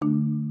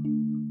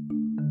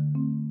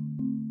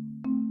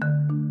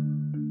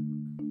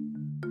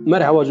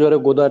مرحبا جوره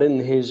گودارن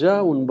هیجا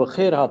اون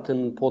بخیر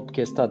هاتن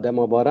پودکستا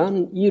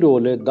دماباران ایرو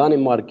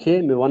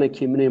لدانمارکê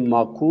میوانekî min ê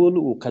makul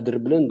û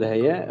qedirbilind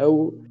heye ew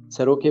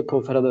Serokê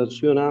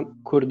Konfederasyona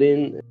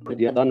Kurdên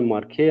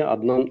Danîmarkê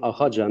Adnan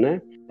AXACAN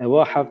e.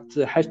 Ewa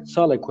heşt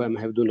salek ku em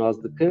hevdû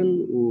naz dikin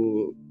û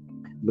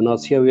bi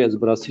nasiya wê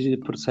ez bi rastî jî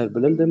pir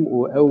serbilindim û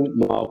ew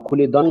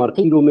makulê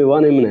Danîmarkê îro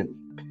mêvanê min e.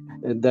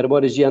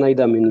 Derbarê jiyanayê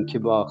de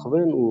mînînkî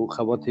biaxivin û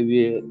xebatê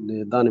wê li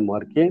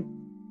Danîmarkê.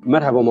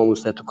 Merhaba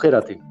mamoste, tu bixêr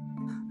hatî.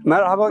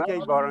 مرحبا کی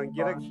باران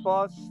گرک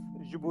سپاس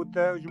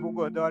جبوته جبو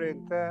گهدارین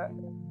ته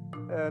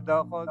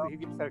داخل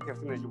هیچ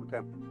سرکشته جبوته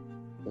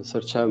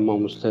سرچه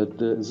ماموسته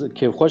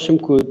که خوشم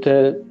که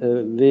ته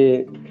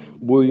وی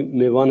بوی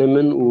میوان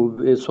من و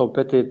وی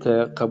صحبت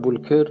ته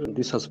قبول کرد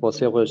دیسا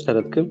سپاسی خوش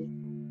ترد کم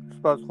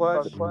سپاس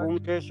خوش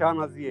بومه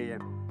شانازیه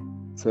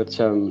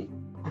سرچه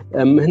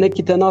هنه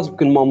کی تناس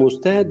بکن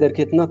ماموسته در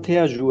کتنا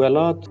تیا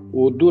جوالات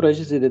و دو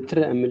رجی زیده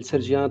تر امل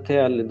سرجیان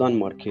تیا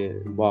لدانمارکê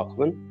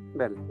باقبن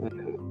بله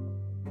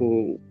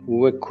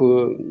وەکو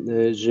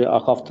ji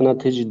axaftına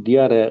te jî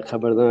diyar e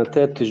xeberdana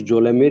te tu ji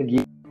colemêrgî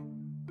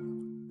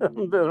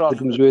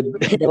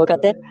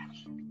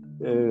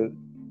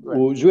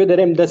û ji wê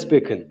derê em dest pê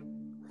kin.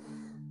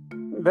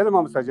 بله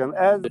مامۆستا جان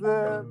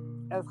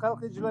ez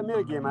xelkê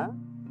colemêrgê me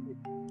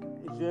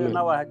ji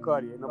nava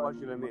hekariyê nava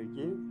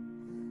colemêrgî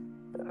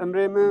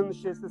emrê min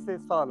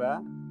 63 sal e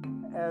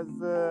ez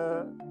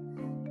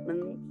min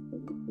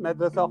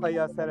medresa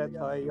xweya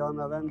seretayî ya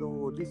navend û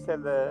lîse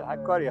li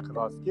hekariyê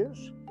xilas kir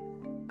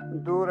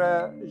دوره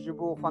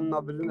جبو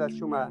خاننا بلند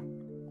شومه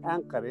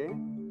انقره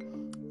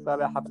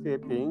سال هفته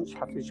 5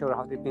 هفته 4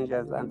 هفته 5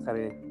 از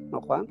انقره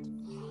نخواند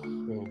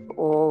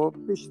و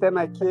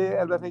پیشتمه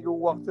که البته که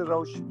وقت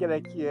روش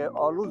گلکی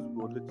آلوز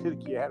بود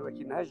ترکیه هر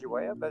وکی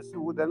نهجوایه بس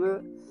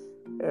بودنه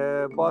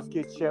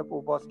باسکی چپ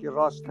و باسکی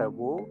راست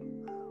بود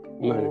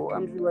و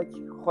امجی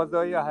وکی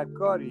خدای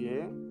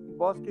هکاریه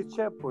باسکی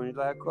چپ بود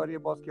هکاریه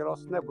باسکی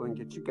راست نبود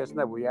که چی کس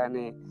نبود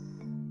یعنی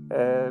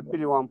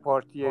بیلیوان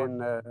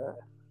پارتیین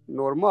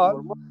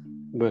نورمال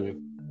بله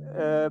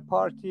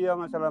پارتیا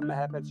مثلا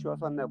محبت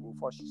شواسا نبود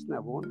فاشیست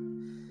نبود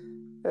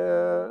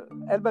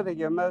البته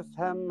که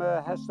هم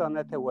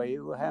هشتانه توی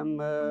و هم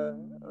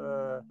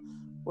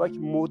وقت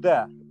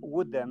موده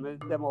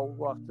دم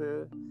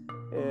وقت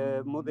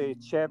موده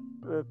چپ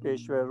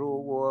پیشورو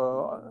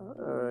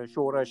و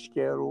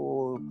شورشگر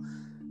و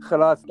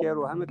خلاصگر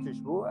و همه توش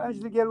بود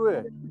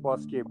اجلگروه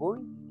باسکی بود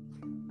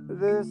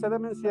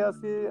سلام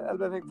سیاسی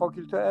البته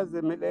فاکولته از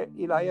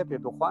الهیات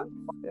دخوان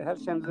هر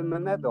شمز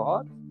من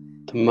ندهات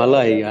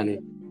ملای یعنی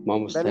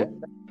ماموسته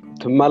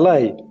تو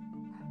ملای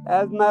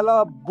از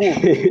ملا بوم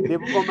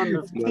دیبو من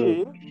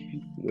مفتی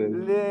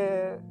لی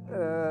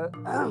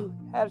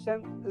هر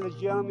شم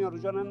لجیام یا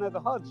رجانه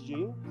ندهات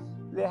جی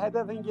لی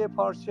هدف اینکه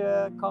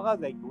پارچه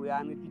کاغذ اگو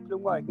یعنی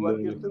دیپلم وای که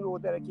گرفتن و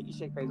درکی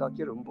ایشک پیدا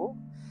کرم بو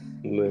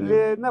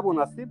لی نبو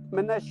نصیب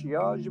من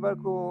نشیا جبر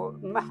کو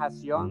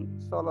محسیان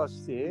سالاش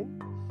 3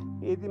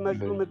 ایدی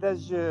مجبور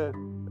مدج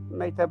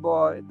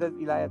میتبا دز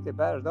الهیات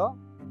بردا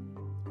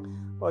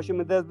باشه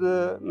مدز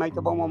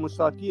میتبا ما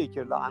مساتیه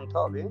کرده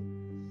انتابه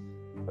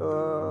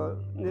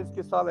نیست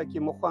که ساله که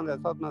مخوان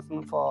رسات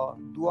مثلا فا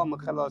دوام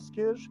خلاص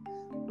کر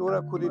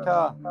دوره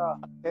کودیتا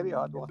خیلی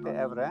هاد وقت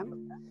اورن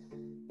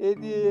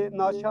ایدی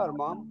ناچار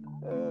مام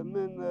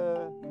من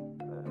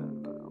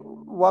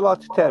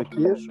ولات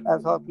ترکیر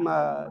از هات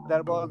ما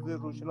در باز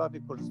روشلات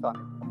کردستان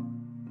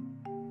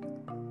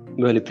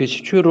ولی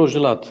پیچی چوی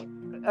روشلات؟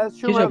 از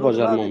شما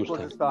روشلات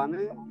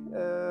کردستانه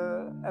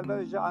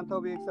البته جا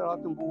انتابه یک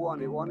سراتون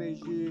بوانه وانه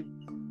جی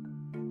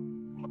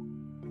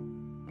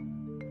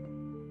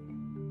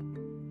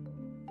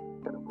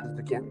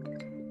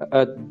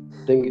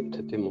دنگی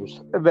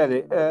تتیموز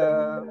بله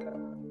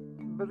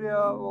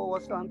بریا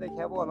وستانده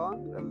که بالان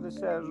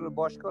لسر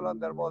باشکالان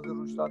در باز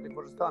روشلات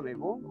کردستانه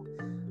بود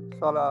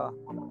سال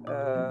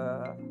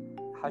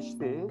 8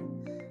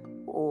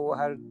 و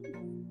هر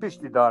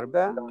پشتی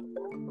داربه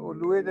و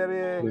لوی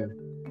داره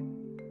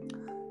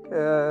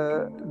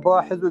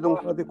با حزب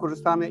دموکراتی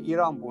کردستان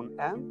ایران بون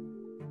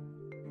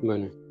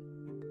بله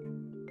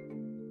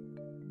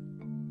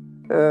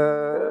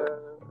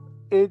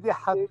ایدی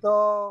حتی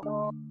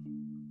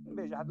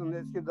بیش حتی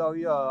نیست که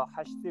داویا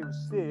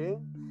 83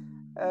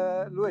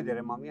 لوی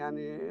داره مام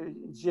یعنی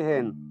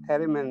جهن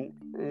هرمن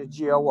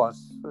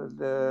جیاواز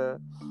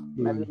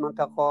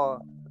منطقه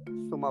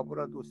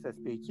سومابورا دوست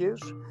است بیکیر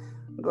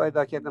دوی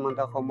داکت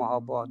منطقه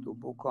محابات و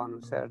بوکان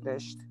و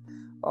سردشت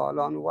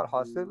آلان و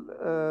حاصل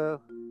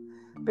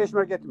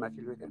پیشمرگت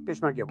مفیل بوده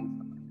پیشمرگه بود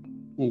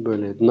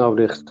بله ناو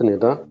ریختنه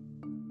دا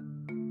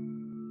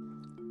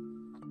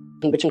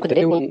بچم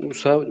کدره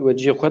و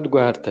جی خود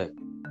گوهرته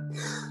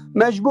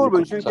مجبور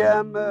بون چون که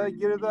هم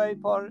گردای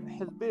پار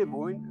حزبی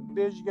بون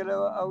بیش گله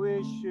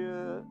اویش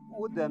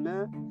او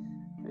دمه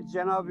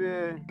جناب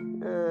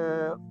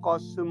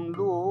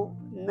قاسملو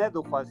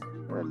ندخواست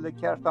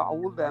لکرت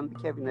اول ده هم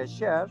بکوینه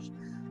شهر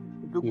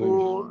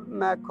دوگو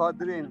ما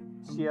کادرین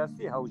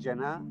سیاسی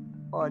هاوجنه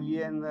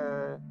آلین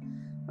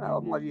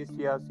مالی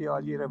سیاسی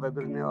عالی رو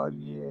ببرنه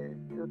عالی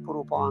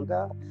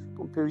پروپاگاندا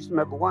پیوست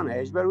مبوان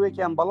هیچ بروی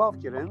که ام بلاف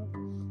کردن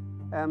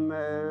ام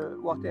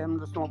وقتی هم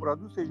دستم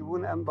برادوس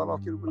جبون ام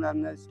بلاف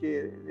کردن است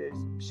که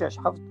 6-7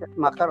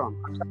 مقران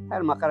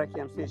هر مقره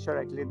که ام سه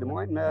شرکت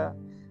دموین نه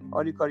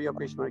عالی کاریا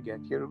پیشمرگه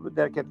کرد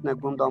در کت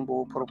نگوندم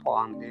با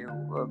پروپاگاندا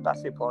و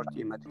بحث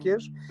پارتی متکر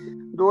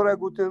دوره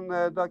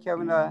گوتن دا که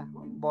من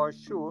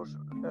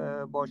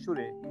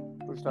باشوره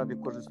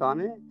رشد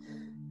کردستانی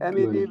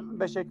امیدی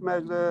به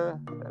شکل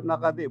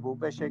نقده بود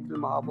به شکل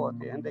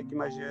محباتی هندکی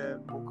مج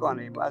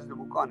بوکانی بود از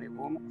بوکانی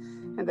بود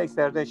هندک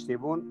سردشتی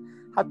بود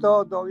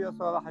حتی داویا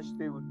سال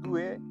 82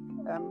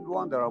 ام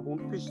دوان درابون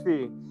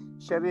پشتی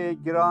شری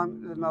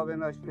گران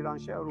ناویناش پیران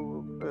شهر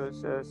رو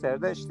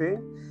سردشتی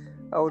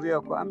اوریا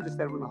کو ام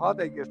دستر بون ها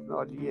در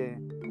گرتنالی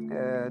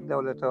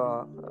دولت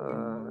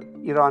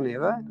ایرانی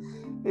و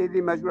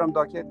ایدی مجبورم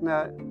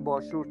داکتنا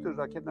باشورتر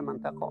داکتنا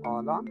منطقه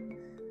آلان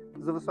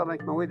زوستان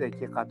که مویده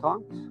که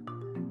قطعاند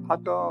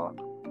حتی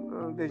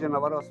به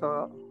جنوار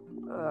آسا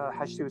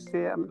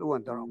 83 ام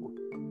دوان درابون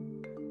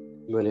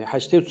بله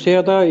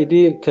 83 دا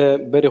ایدی تا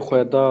بری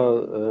خواه دا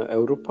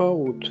اوروپا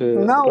و تا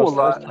نه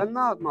والله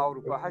نه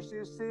اوروپا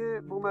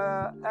 83 بوم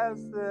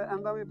از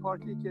اندام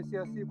پارتی که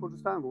سیاسی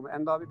کردستان بوم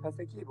اندام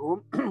پسکی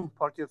بوم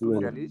پارتی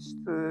سوسیالیست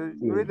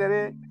روی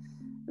داره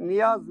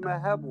نیاز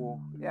مهبو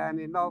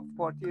یعنی ناف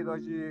پارتی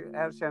داجی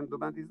هرچند دو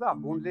بندی زخ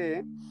بون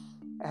لی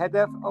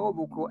هدف او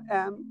بکو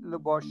ام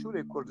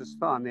لباشور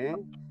کردستانه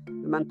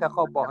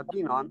منطقه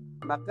باهدینان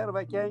مقر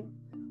بکن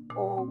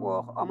و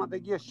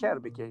آمادگی شهر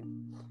بکن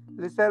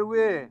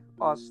لسروی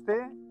آسته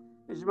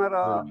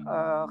اجمرا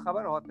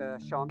خبر هات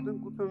شاندن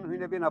کتون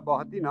هنه بین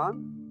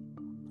باهدینان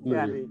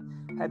یعنی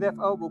هدف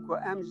او بکو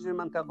امج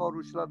منطقه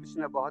روشلا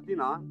بشنه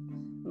باهدینان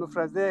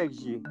مفرزه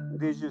اگجی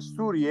دیجی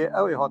سوریه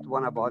اوی هات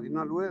بانه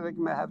باهدینان لوی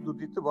رقم هفت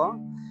دیت با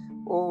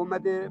و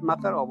مده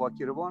مقر آوا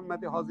کربان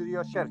مده حاضری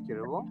ها شهر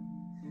کربان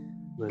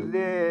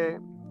لی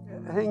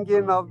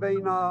هنگی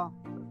نابینا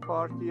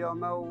پارتی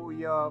آمو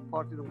یا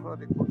پارتی دموکرات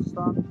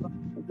کردستان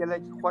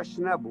گلک خوش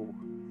نبو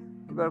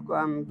برکو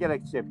ام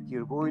گلک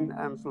چپگیر بوین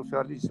ام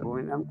سوسیالیست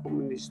بوین ام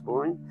کمونیست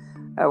بوین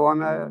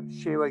اوان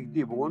شیوک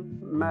دی بون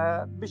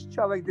ما بیش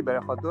چاوک دی برای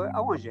خود دوی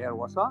اوان جهر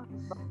واسا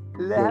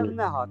لهم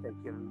نهاتم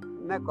کرن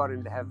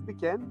نکارن لحف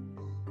بکن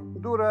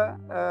دوره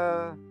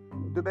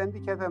دوبندی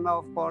که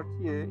ناف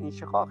پارتی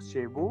انشقاق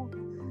چه بو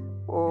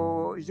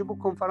و جبو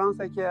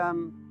کنفرانسه که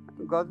ام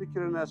گازی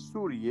کرن از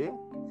سوریه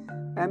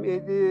ام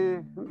ایدی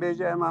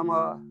بیجه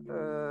اما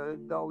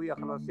داوی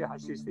خلاصی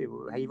 83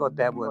 بود حیوات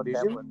ده بود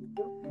بیجم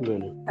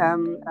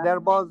ام در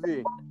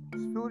بازی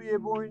سوریه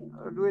بوین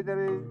روی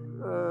در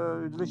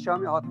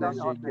لشامی هات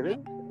نجه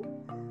کرن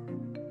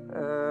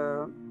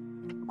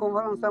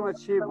کنفرانس هم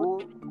چی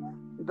بود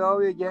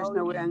داوی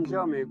گشنه و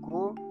انجامه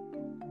کو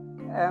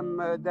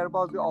ام در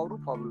بازی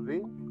اروپا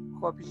ببین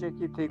خواه پیشه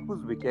که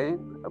تیکوز بکن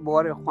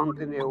باره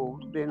خواندنه و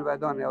بین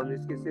ودانه و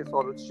نیست که 3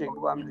 سال رو تشکل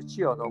با هم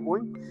چی آدا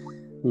بوین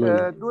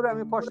دور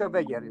همی پاشتا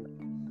بگریم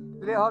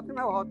لی هاتون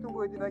و هاتون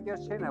بودی بگر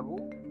چه نبو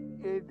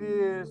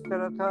ایدی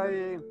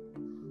سرطای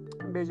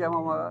بجم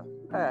اما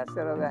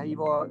سرطای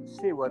هیوا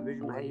 3 بود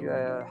بجم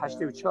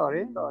 84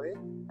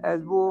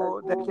 از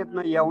بو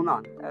درکتنا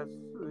یونان از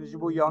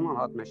جبو یونان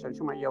هات مشن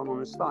چون من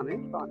یونانستانه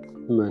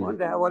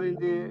وانده حوالین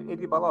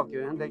ایدی بلاف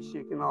کرد هندک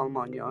شیکن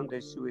آلمانیا هندک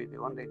سویدی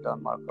هندک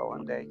دانمارکا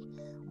هندک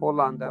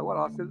هولندا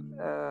والحاصل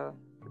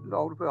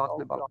اروپای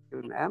هاتن بلاف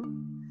کردن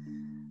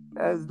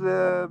از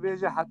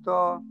بیجه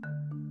حتی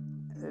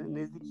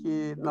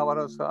نزدیکی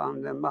نواراسا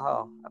امن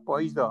مها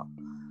پاییزا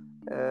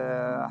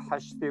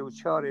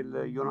 84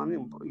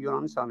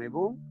 یونانی سانه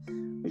بود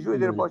جوی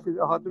در پاشید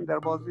هاتون در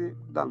بازی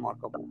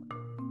دانمارکا بود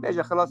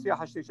بیجه خلاصی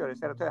 84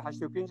 سرطای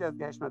 85 از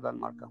گهشم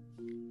دانمارکا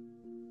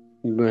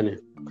بله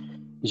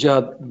جا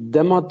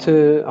دمات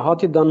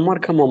هاتی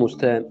دانمارکا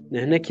ماموسته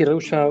هنکی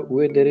روشا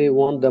و داری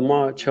وان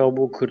دما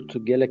چابو کرد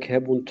گلک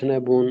هبون تنه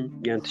بون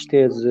یعنی تشتی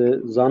از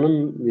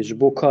زانم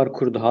جبو کار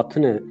کرد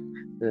هاتنه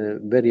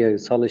بری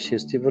سال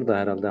 60 ورده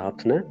هرالده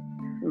هاتنه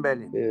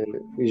بله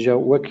جا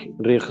وک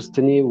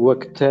ریخستنی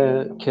وقت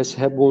کس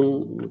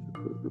هبون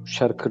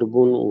شرکر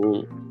بون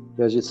و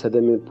یاجی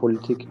صدم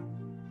پولیتیک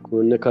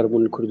کو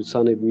نکاربون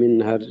کردستان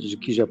من هر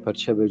جکی جا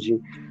پرچه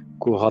بجین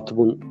کو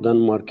هاتبون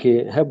دانمارکی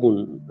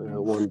هبون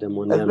وان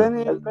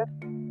دمانیان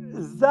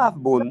ضعف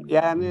بون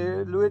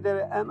یعنی لوی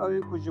در ام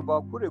اوی کج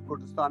باکور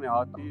کردستان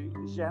هاتی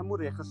جهمو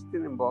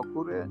ریخستین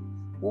باکور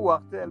او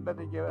وقت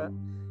البته که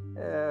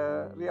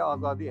ری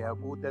آزادی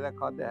هبو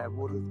دلکاده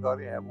هبو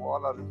رزگاری هبو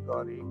آلا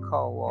رزگاری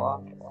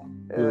کاوا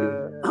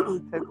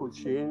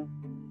تکوچین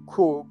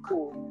کوک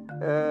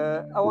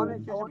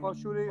اوانه که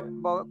باشوری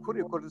با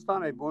کوری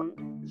کردستان بون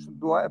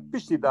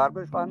پشتی دار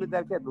بش همه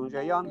درکت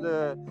اونجا یان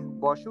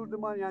باشور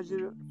دمان یعنی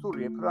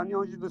سوریه پرانی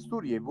آنجا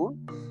سوریه بون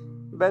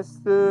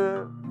بس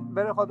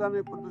برای خودم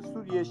کرد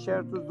سوریه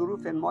شرط و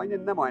ظروف ماینه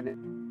نماینه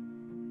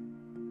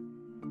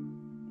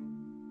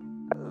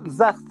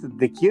زخت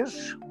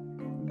دکیرش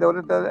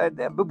دولت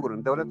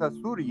ببرن دولت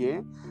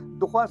سوریه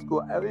دخواست که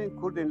اوین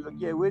کردن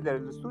لگیه وی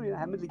در سوریه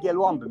همه لگیه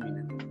الوان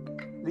بمینن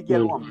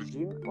لگل وام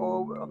بجین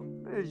و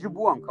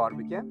جبوان کار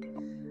بکن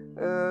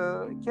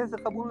کسی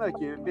قبول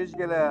نکرد بیش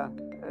گله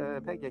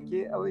پکه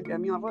که اوین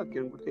امیان رد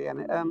کردن گفته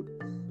یعنی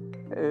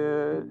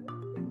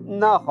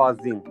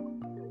نخوازین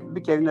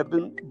بکرینه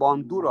بین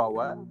باندور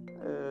آوه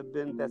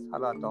بین دست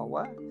حالات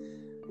آوه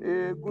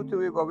گوته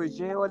وی گاوی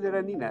جه ولی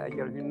رنینه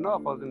اگر هین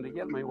نخوازین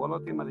لگل من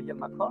ولاتی من لگل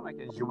مکار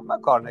نکن جبو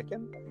مکار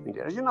نکن این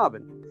درجه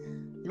نابن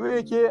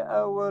جویی که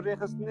او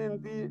ریخستنین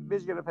دی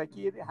بیش گله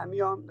پکی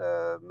همیان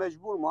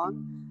مجبور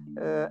مان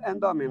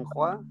اندامین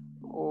خواه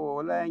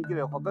و لا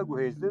انگلیس خو بگو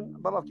هیزن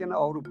بالا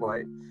کنه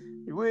اروپایی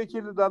جویی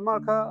که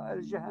دانمارکا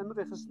جهان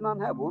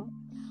ریخستنان هبون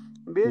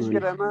بیش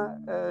گله ما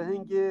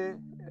هنگی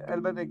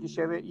البته که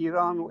شهر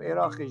ایران و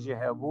عراق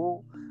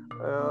جهبو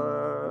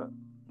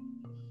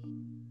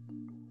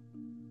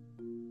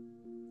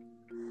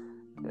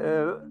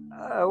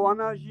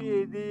وانا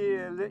جی دی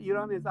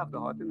ایران زفت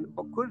هاتن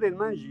با کردن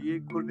من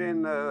جی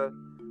کردن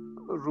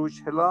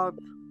روجهلات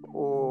و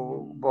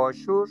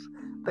باشور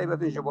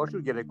طیبت اینجا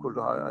باشور گله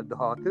کرد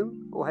هاتن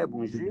و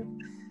هبون جی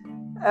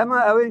اما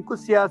اوین کو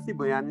سیاسی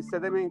بو یعنی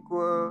سدم این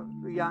کو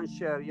یان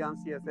شهر یان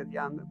سیاست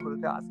یان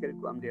کرد عسکری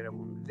کو ام دیره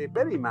بون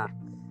لیبری ما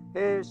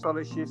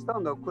سال 60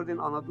 دا کردن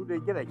آنادوله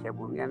گله که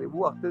بون یعنی bu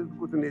وقت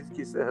گفتن از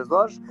کی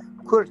 3000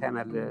 کرد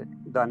هنر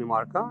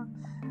دانیمارکا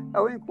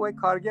اوین کوی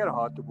کارگر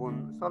هات بون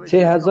سال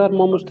 3000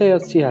 ماموسته یا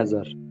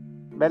 30000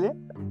 بله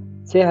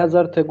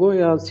 3000 تگو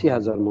یا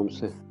 30000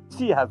 ماموسته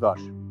 30000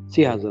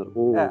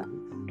 او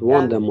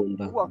دوان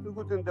دمونده bu وقت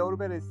گفتن دور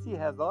بر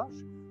 30000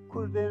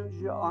 کردن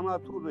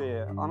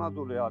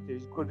آنادوله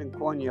هاتی کردن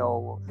کنیا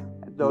و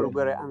دور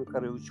بر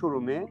انقره و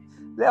چرومه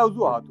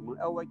لازو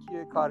هاتمون او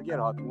کی کارگر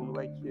هاتمون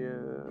و کی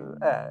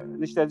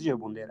نشتاجی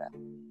بون دیره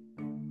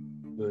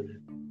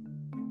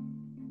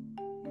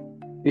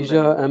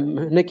ایجا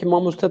نکی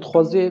ماموستت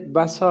خوازی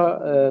بسا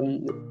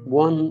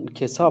وان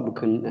کسا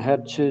بکن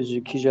هرچه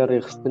کی جا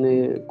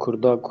ریخستنی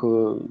کردا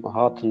که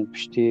هاتن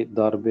پشتی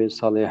داربه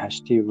سال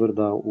 8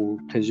 وردا و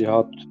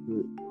تجهات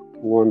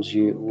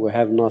وانجی و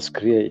هف ناس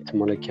کریه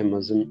احتمال که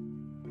مزن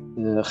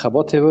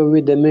خباته و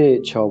وی دمه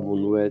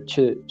چابون و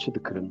چه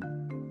دکرن؟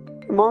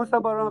 ما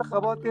سباران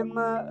خباتیم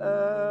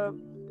ام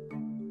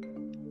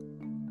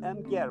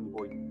گرم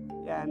بوی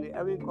یعنی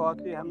اوین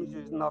کاتی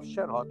همینجور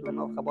نافشر هاتون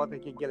و خباته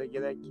که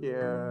گله که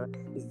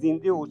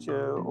زنده و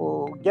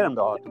گرم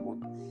ده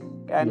هاتون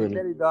یعنی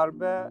دری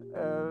داربه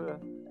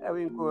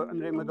اوین که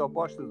عمره مدا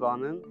باش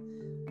زانن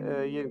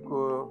یعنی که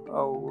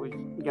او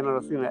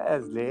jenerasyona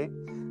ازلی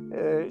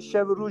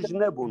شب روز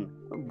نبون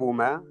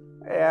بومه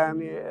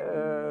یعنی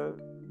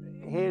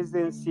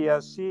هیزن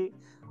سیاسی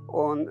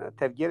اون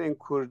تفکر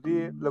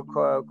کردی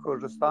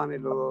کردستانی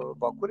لو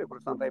باکور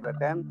کردستان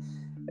تایبتن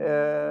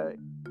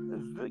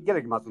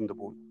گرگ مزنده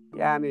بود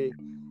یعنی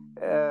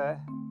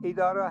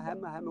اداره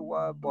همه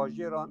و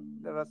باجران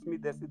رسمی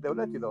دست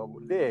دولتی دا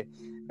بود لی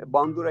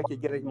باندوره که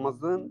گرگ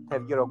مزن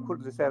تفکر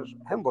کرد سر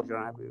هم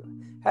باجران بود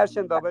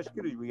هرچند دابش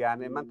کریج بود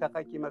یعنی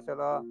منطقه که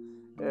مثلا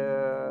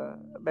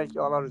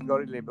بلکه آلا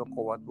روزگاری لی به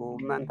قوت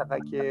بود منطقه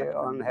که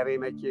آن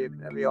حریمه که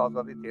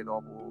ریاضاتی تیدا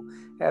بود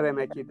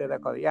حریمه که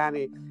دلکاری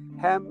یعنی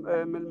هم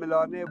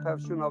ململانه و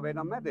پفشون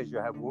آبینا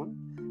مدجه هبون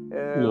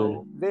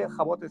لی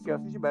خبات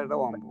سیاسیشی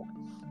بردوام بود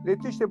لی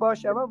تشت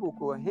باش اوه بود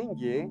که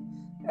هنگی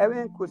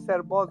اوین که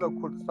سرباز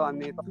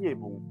کردستانی تیه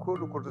بون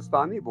کرد و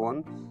کردستانی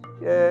بون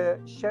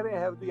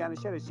شرع هفدو یعنی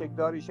شرع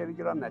چکداری شرع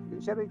گرام ندید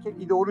شرع که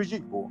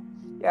ایدئولوژیک بود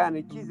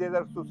یعنی کی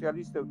زیده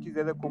سوسیالیست و کی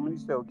زیده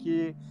کمونیست و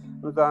کی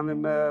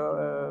نظام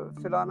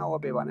فلان آقا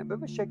بیوانه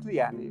به شکلی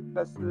یعنی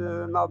بس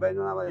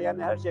نابینونه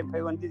یعنی هر جای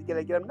پیوندید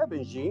گله گرم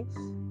نبنجی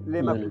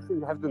لی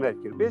مفهوم هفدو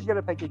ندید بیش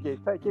گله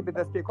پکی به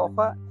دست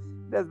پیکافه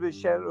دست به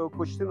شهر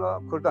کشتن و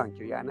کردان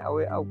کرد یعنی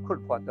او کرد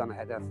خواهدان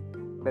هدف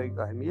برای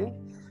اهمیه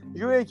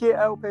جویی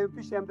که او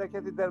پیش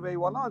امدکتی در به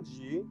ولاد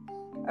جی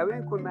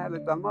اوین کن محل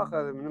دانمارک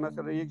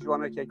مثلا یک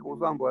جوانه که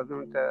اوزان بود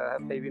اون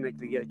پیوینه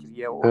کلیه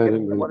کلیه و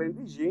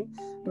کلندی جی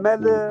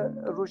مل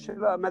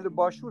روشلا مل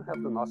باشور هفت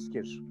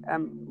ناسکر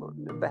ام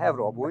به هفت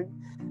بوین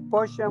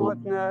باشه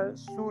متن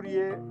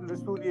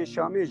سوریه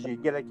شامی جی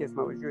گله کس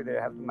موجود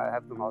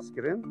هفت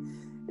ناسکرین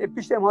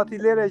پیش امهاتی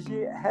لیره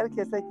جی هر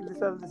کسی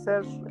که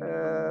لسر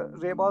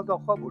ریباز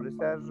آخوا بود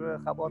لسر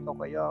خبات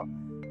آخوا یا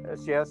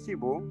سیاسی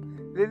بود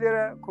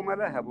لیره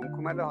کماله هبون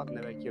کماله هات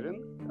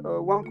نوکرین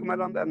وان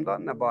کمالان ده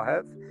امداد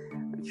نباهد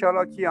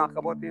چالاکی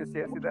انخباطی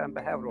سیاسی ده ام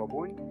به هف را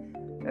بون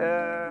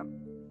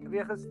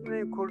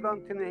ریخستن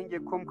کردان تنه هنگی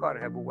کم کار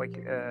هبو و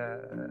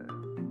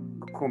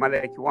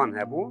کماله اکوان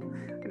هبو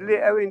لی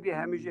اوین دی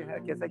همیشه هر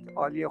کسی که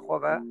آلی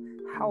خواه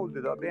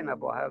حول دا بین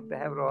باهد به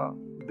هف را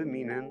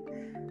بمینن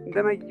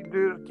دمه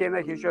دور که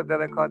نکیشا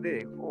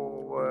درکاده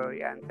و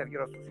یعنی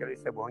تفکر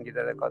سوسیالیست با هنگی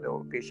درکاده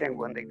و پیشنگ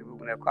و هندگی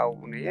بگونه کاو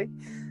بونه یک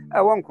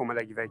اوان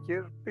کمالگی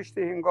فکر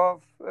پشتی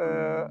هنگاف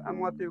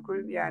امواتی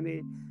بکنید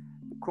یعنی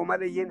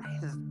کمال ین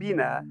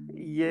حزبینه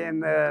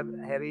ین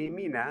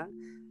حریمینه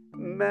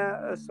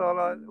ما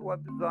سالا و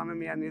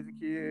دانم یعنی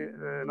که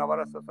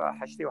نوارا سالا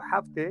 8 و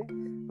 7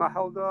 ما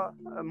حوضا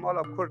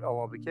مالا کرد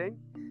آوا بکن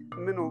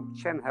منو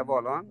چند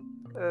حوالان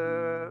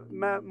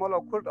ما مالا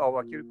کرد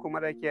آوا کرد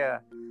کماله که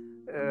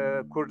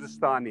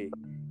Kurdistanê.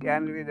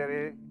 Yani wê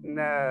derê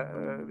ne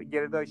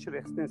geredayî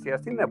rexistin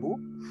siyasî nebû.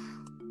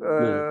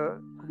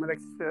 Kumelek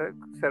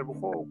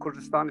serbixwe û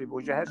Kurdistanê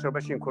bû. Ji her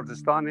şebeşên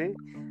Kurdistanê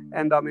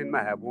endamên me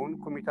hebûn.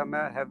 Komîta me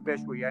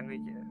hevbeş bû,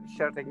 yani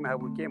şertek me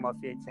hebû kê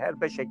masiyê her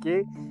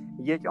beşekê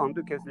yek an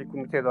du kes li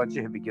komîtê da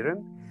cih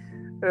bigirin.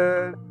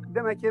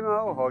 Demek ki me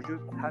o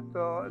jût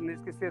heta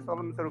nêzîkî 3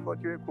 sal min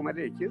serokatiyê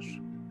komeleyê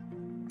kir.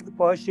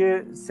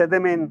 Paşê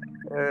sedemên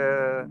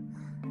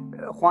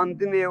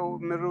xwandinê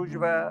û min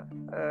roj ve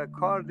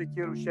kar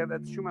dikir û şev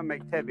etişûme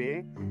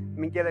mektebê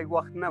min gelek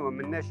wext nebû,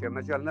 min neşe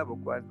mecal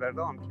nebû ku ez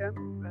berdewam bikim.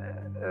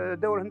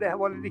 Dewr hinde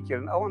hevalî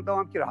dikirin. Ewan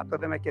dewam kir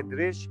heta demek ki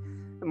dirêj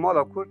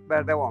mala Kurd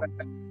berdewam.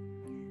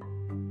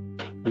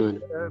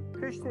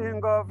 Piştî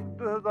hingav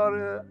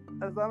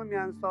 2000 ez zanim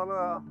yani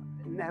sala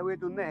nehwê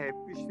û nehê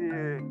piştî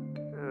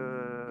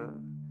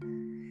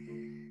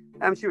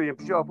em çi bêjin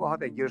piştî apû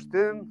hate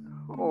girtin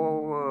û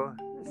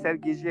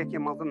sergîjiyekê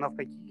mezin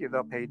navtekî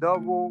da peyda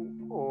bû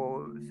û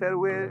ser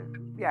wê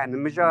yani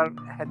mijar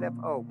hedef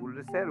ew bû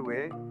li ser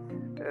wê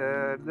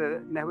li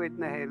nehwê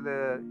nehê li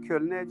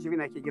Kölnê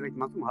civînekê girek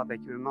mezin hate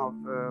kirin nav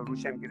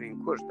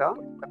rûşemgirên Kurd da.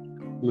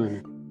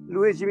 Li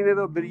wê civînê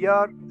de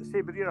biryar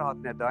sê biryar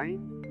hatine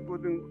dayîn.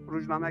 Gudun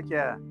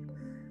rojnameke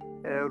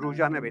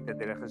rojane bête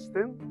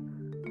derxistin.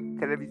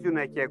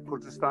 Televizyoneke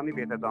Kurdistanî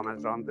bête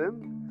damezrandin.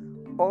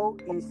 O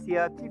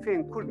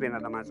inisiyatifên Kurd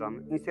bêne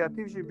damezrandin.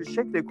 İnisiyatif jî bi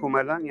şeklê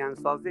komelan yani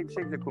saziyek bi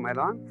şeklê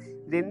komelan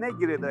lê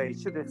negire dayî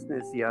çi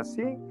rexistinê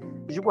siyasî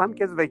ji bo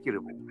hemkes vekirî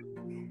bû.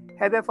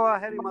 Hedefa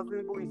herî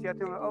mezin bu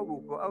inisiyatifê ew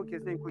bû ku ew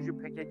kesên ku ji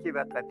PKK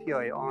ve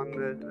qetiyayê an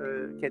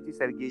ketî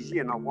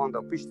sergêjiyê navwan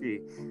da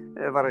piştî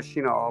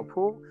vereşîna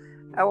apû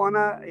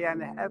ewana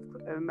yani ev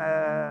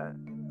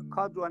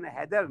kadroane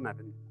heder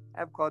nebin.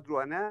 Ev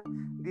kadroane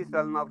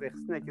dîsal nav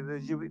rexistinekê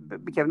ji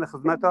bikevne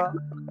xizmeta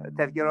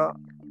tevgera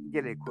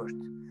gelê Kurd.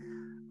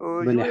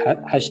 Belê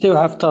heştê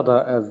û hefta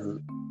da ev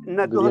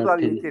ne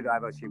 2007 da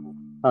ev çî bû.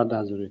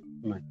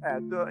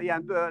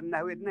 Yani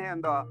nehwê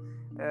nehên da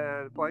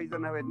payîza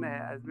nehwê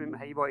nehê ez bim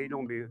heyva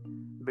îlon bî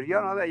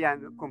biryar hada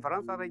yani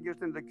konferansa da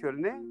girtin li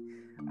Kölnê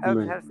ev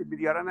her sê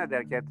biryara ne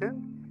derketin.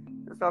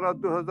 Sala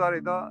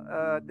 2000 da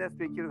dest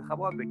pêkirin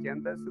xebal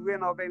bikin. Dest wê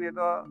navbênê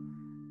da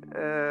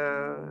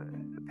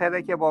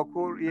perdeke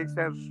bakur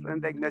yekser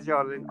hindek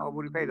necarên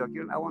aborî peyda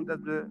kirin. Ewan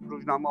dest bi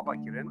rojname xwe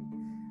kirin.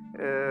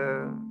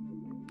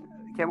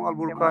 Kemal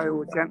Burkay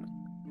û çend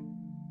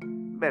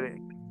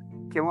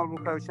Kemal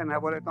Burkay û çend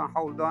hevalêtan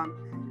hewldan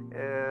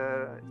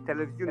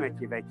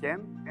televizyonekê vekin.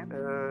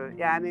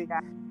 Yani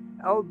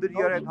ew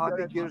biryarek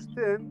hate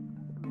girtin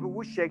bi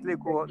wî şeklê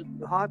ku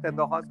hate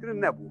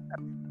daxwazkirin nebû.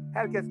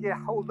 Herkeskê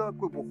hewlda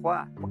ku bi xwe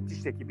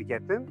tiştekî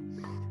biketin.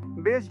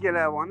 Bêj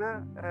gele wana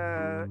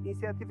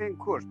inisiyatifên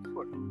Kurd.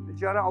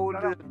 Cara ew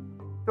li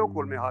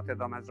Stockholmê hate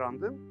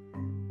damezrandin.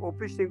 O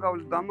piştî ew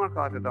li Danîmarkê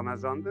hate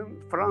damezrandin.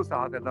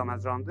 Fransa hate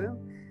damezrandin.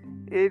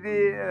 Êdî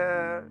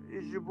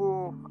ji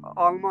bo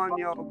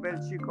Almanya û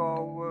Belçîka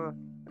û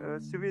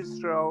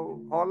Swîsra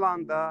û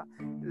Hollanda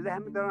li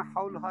hemî deran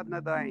hewl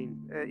hatine dayîn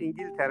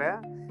İngiltere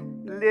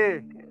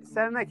lê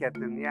ser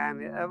neketin.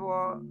 Yani ev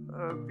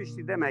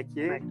piştî demek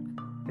ki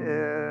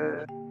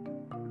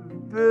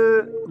bi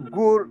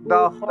gur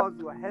daxwaz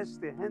û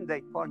hestê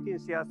hindek partiyên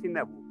siyasî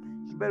nebû.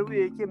 Ji ber wê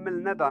yekê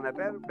mil nedane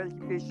ber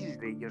belkî pêşî ji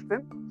lê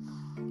girtin.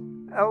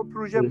 Ew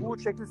proje bû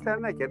şeklî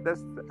ser neket.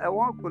 Dest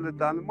ewan ku li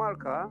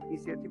Danîmarka,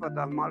 înisiyatîfa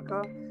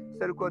Danîmarka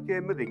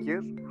serokatiyê me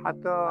dikir.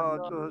 Heta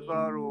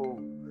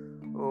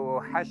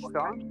 2008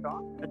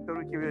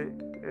 serokê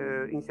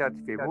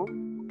înisiyatîfê bû.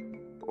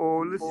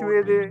 û li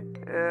Swêdê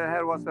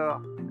her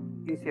wasa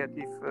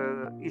înisiyatîf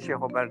îşê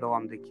xwe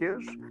berdewam dikir.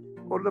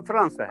 û li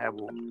Fransa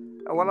hebû.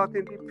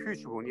 Welatên dî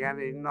pûç bûn.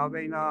 Yani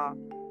navbeyna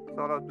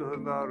sala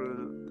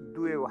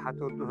 2002 û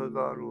heta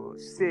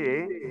 2003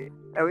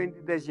 ewên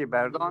dî de jê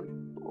berdan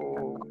û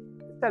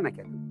ser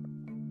neketin.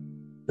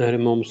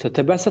 Erê mamoste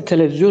te behsa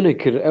televizyonê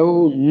kir ew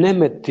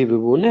nemetî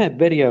bibû ne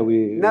beriya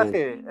wî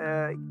Nexê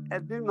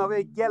ez bîm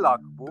navê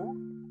gelak bû.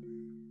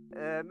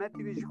 Me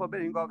tîvî ji xwe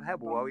ber hingav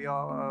hebû ew ya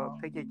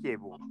PKK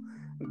bû.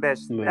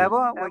 Bes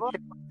eva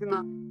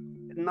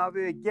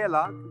navê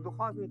gelak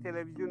dixwazin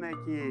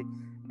televizyonekî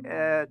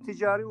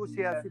ticari û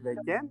siyasî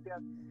vekin.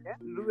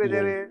 Li wê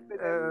derê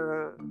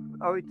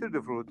ew tir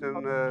difrotin,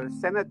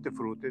 senet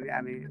difrotin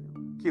yani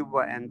kî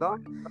ve endam.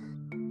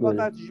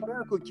 Fakat ji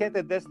ber ku kete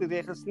destê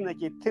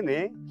rêxistinekê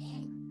tinê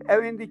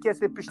ewên dî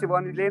kesê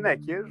piştîvanî lê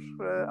nekir.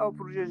 Ew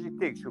proje jî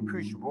têk çû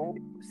pûç bû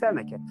ser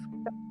neket.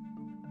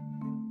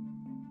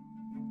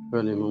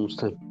 Belê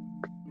mamoste.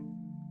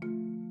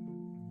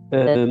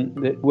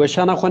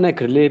 Weşana xwe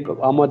nekir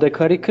lê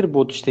amadekarî kir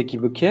bo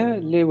tiştekî bike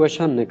lê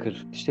weşan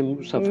nekir. Tiştê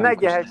wisa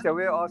negeheşte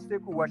wê astê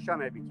ku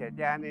weşanê biket.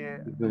 Yani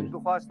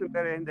dixwastin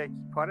berê hindek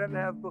pare li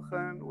hev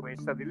bixin û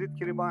êstadîlît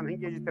kiriban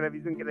hingê jî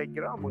televîzyon gelek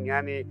giran bûn.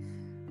 Yani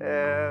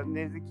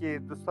nêzîkî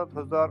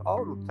 200,000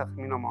 euro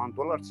texmîna man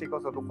dolar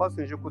çêkasa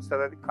dixwastin ji ku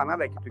sededî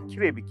kanalekî tu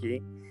kirê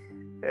bikî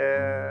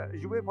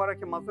ji wê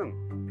parekê mezin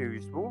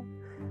pêwîst bû.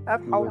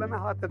 اف حولنا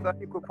هات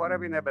داری کو پاره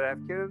بینه برف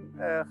کرد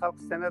خلق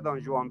سنه دان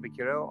جوان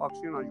بکره و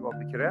اکسیون دان جوان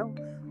بکره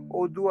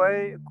و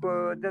دوای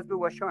کو دست دو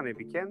وشانه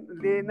بکن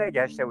لی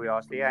نگشته وی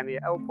آسته یعنی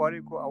او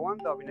پاره کو اوان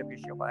دابینه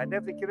پیشی خواهد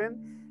هدف کرن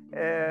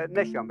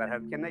نشان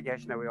برف کن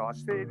نگشته وی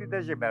آسته لی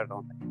دجه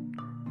بردان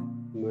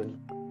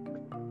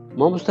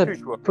مامۆستا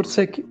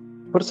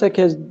پرسێک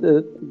ez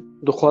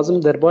dixwazim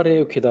derbarê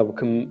ew kêda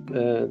bikim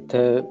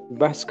te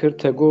behs kir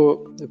te got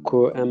ku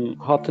em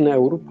hatine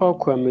Ewropa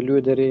ku em li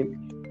wê derê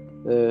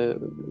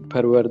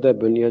perwerde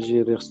bin ya jî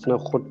rêxistina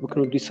xurt bikin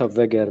û dîsa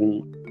vegerin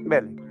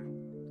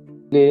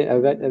lê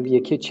ev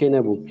yekê çê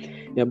nebû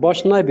ya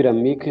baş nabîrem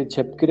mî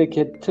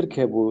çepgireke Tirk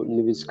hebû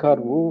nivîskar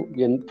bû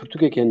yani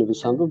pirtûkeke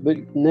nivîsandû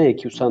ne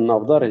yekî wisa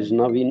navdar e ji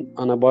navî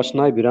ana baş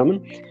nabîra min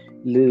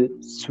li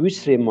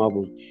Swîsrê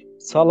mabû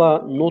sala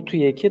notu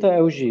yekê da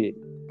ew jî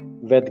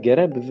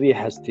vedgere bi vê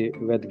hestê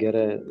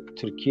vedgere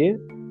Tirkiye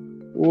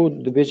û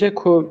dibêje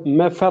ku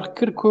me ferq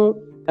kir ku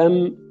em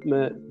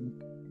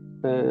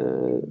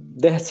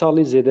 10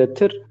 salî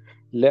zêdetir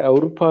li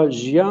Ewropa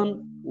jiyan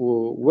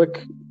û wek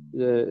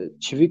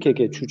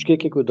çivîkeke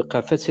çûçkekê ku di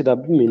qefesê de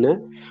bimîne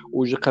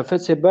û ji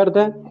qefesê ber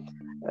de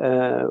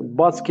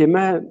baskê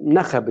me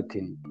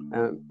nexebitîn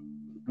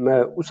me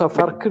wisa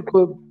ferq kir ku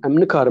em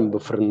nikarin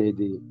bifirinê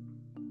dî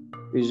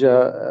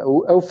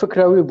ew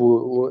fikra wê bû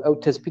ew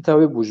tespîta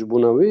wê bû ji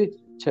bûna wê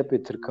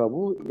çepê Tirka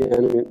bû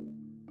yani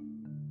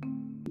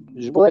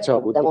ji bo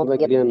çabû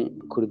vegeriyan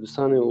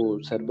Kurdistanê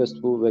û serbest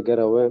bû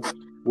vegera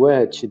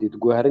we çi dît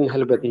guherîn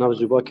helbet nav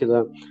ji bakê de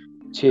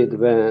çê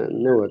dibe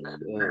ne wek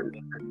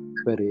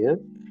berê ye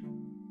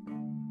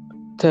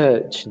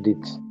te çi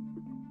dît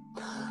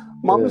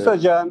Mamoste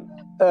can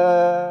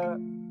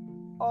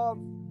av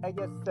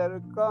eger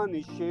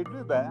serkanî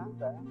şêlû be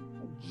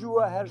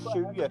cuwa her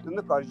şêlûyekê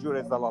nikar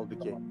jûrê zelal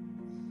bike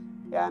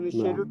yani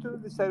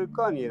şêlûtû di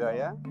serkaniyê de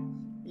ye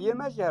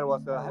yeme ji her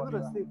wasa hemî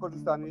rastî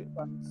Kurdistanê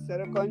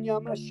serokaniya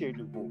me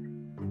şêlû bû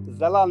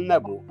zelal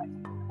nebû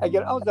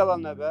eger ew zelal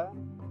nebe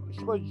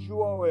ji bo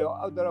cuwa wê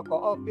ew dereka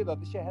av pê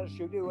da dişe her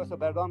şêlûyê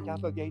wesa berdam ke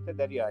heta gehîte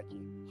deryayekê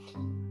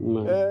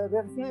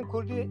rêxistinên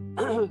Kurdî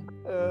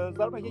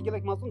zarbekê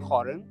gelek mezin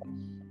xwarin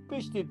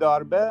piştî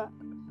darbe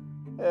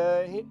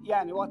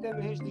yani wate em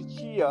hêj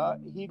çi ya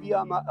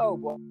hîviya me ew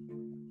bû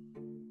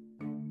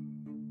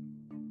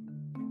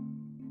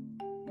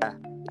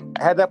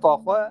hedefa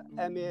xwe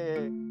em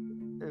ê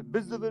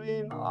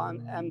bizdirin an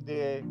em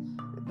dê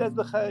dest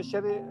bi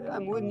şerê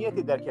em wê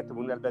niyetê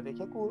derketibûn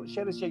elbette ku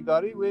şerê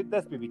çekdarî wê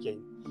dest bi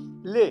bikeyin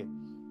lê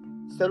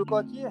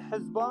serokatiyê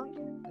hizban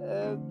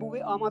bû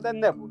wê amade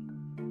nebûn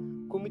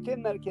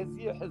Komîteyên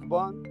Merkezî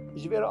hizban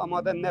ji vê re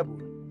amade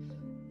nebûn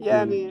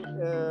yani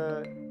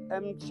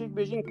em çêk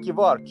bêjin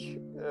kîvark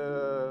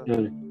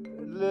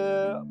li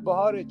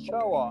biharê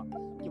çawa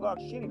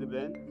kîvark şîn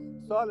dibin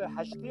salê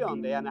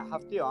heştîyan de yani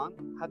heftêyan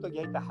heta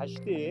gehîte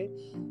heştê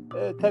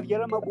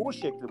tevgere me bu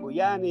şekli bû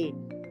yani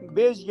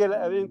bêj gele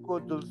evên ku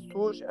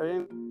dilsûj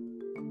evên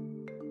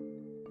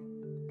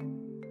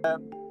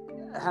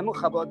hemû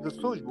xebat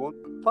dilsûj bûn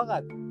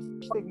feqet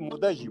tiştek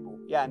mûde jî bû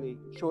yani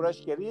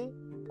şoreşgerî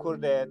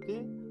Kurdiyetî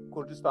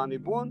Kurdistanê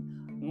bûn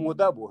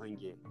mûde bû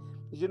hingê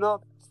jinav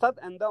sed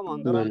endaman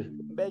diran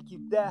belkî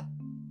 10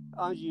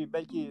 an jî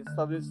belkî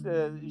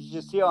ji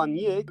sêyan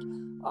yek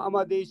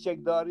amadeyî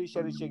çekdarî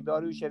şerê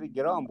çekdarî û şerê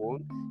giran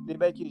bûn lê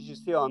belkî ji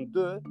sêyan 2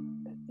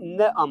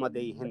 ne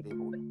amadeyî hindê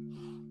bûn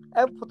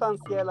ev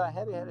potansiyela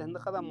herê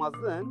hindixwe de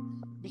mezin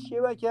bi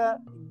şêweke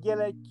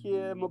gelek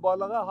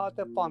mübalağa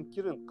hate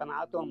famkirin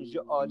qenaetan ji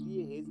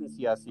aliyê hêzên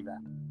siyasî ve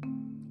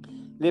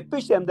lê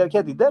pişt em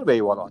derketî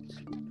derveyê welat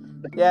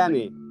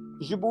yani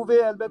ji bo vê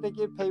elbette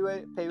ki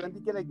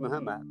peywendî gelek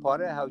mühim e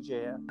pare hewce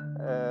ye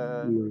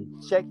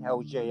çek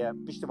hewce ye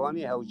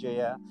piştivanî hewce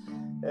ye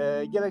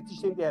gelek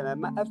tiştên dî hene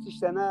me ev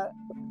tiştene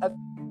ev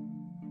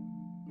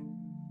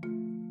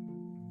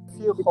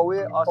xwe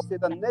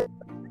astê de ne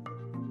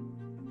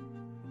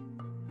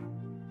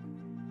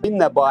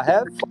ne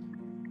bahev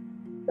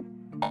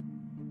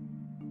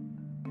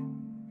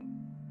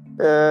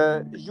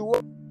ji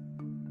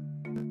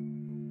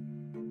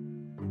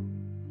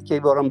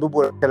ki baran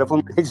bu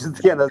telefon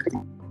meclisi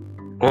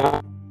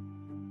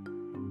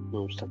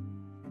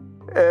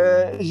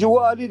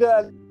جوالي ده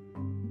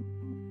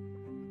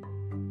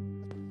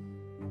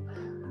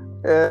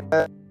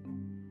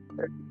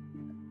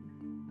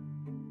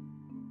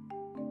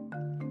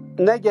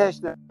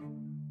نگشت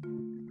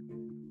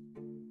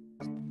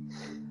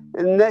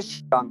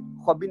نشان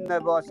خبین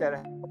نباشر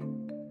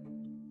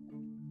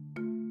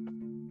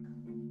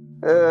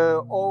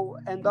او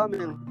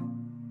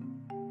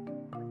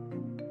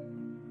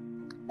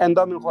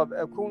اندام خواب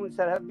کون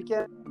سرحب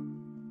بکن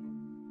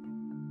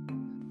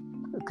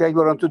که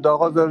برام تو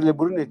داغاز داره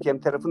لبرونید که هم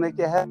تلفونه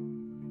که هست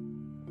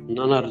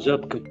نه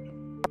رجعت کن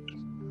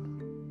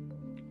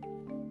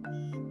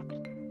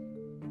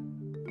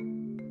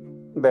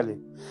بله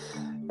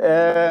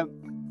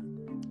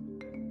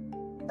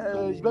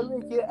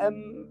جبرمه که ام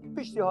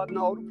پیشتهاد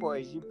نه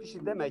اروپایی پیشتی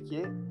دمه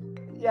که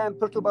yani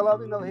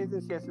Portugalavî nav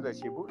hêzên siyasî de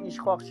çêbû,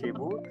 îşxax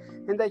çêbû,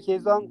 hindek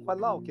hêzan xwe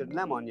law kir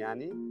neman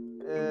yani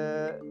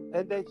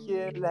عندك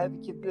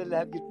لهب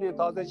كتنين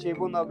تازه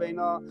چيبون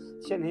بينا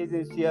شن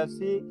هيزن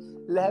سياسي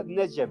لهب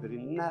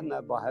نجبرين نه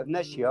باهب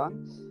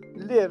نشيان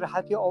لير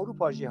حتى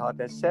أوروبا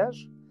جهات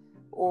السر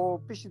و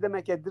پیش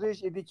دمك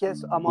درج إدي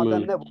كيس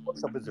أمادن نبو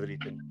بوشا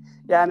بزوريتن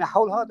يعني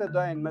حول هذا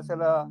داين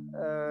مثلا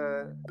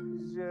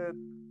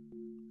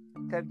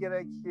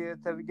تفجير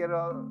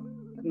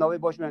نوی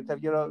باش من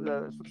تفجیر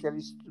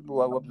سوسیالیست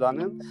بوا و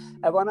بدانم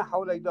اوانه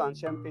حول ایدان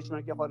چند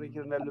پیشنهاد که خارج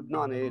کردن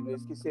لبنان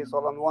نزدیک 3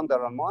 سال وان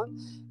در آلمان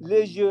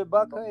لیج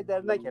باکای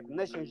در نکردن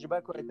نشنج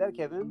باکای در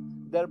کردن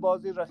در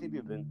بازی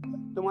رقیبی بن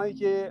دومایی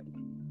که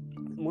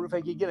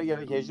مرفقی گره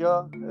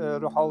هجا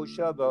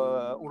روحاوشا با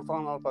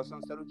عرفان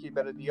الپاسان سروکی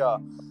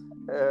بلدیا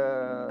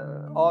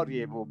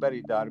آریه بو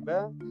بری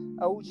دربه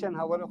او چند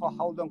حوالی خواه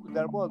حولدان که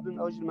در باز بین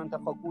اوجل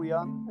منطقه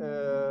گویان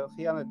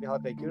خیانت به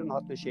هاته گیرن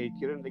هاته شهید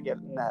گیرن دیگر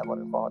نه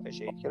حوالی خواه هاته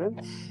شهید گیرن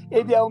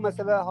ایدی او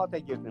مثلا هاته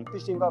گیرن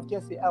پیشتین گفت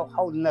کسی او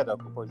حول ندا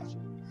که پوزیشن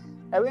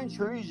او این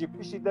چویجی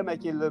پیشتی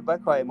دمکی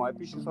بکای ما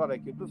پیشتی ساله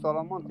که 2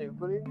 سال منطقه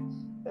کنین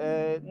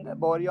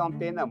باریان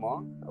پینه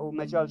ما و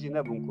مجال جی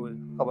نبون که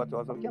خباتو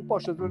هستم که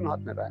پاشت زورن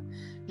هات نبه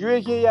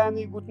جوی که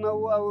یعنی گوتنه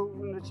او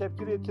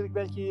چپگیری ترک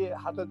بلکی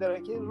حتی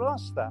درکی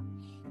راسته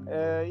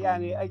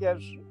یعنی اگر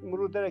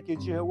مرود داره که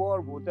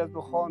جهوار بود دست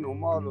به خان و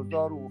مال و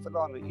دار و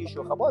فلان و ایش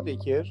و خباده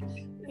کرد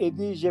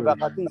ایدی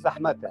جبقتین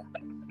زحمته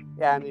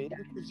یعنی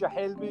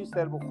جحیل بی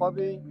سر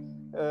بخوابی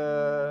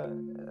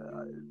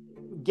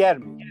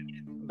گرمی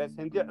بس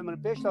هندی عمر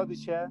پیش داده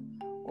شه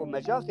و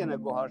مجال تینه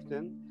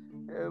گوهارتن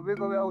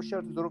ویگوی او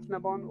شرط ظروف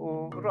نبان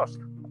و راست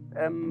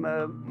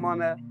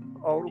مانه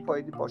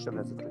اروپایی دی پاشا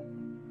نزدن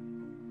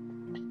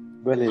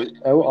بله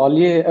او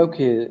عالیه او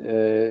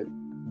که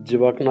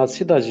جواک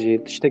ناسی دا جی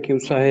تشتکی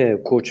وسایه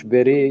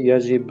کوچبری یا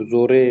جی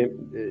بزوره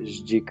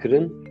جی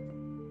کرن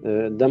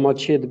دما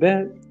چید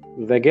به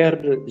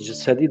وگر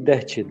جسدی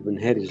 10 چید بن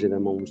هر جی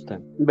دما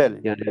مستن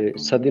بله yani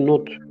sadi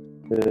not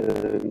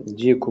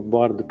جی کو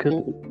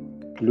باردکن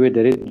لوی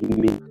داره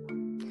می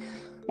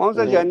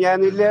مامزا جان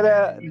yani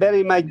lere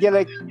beri ma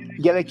gerek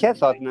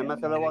satne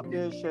mesela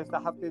vakti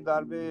 6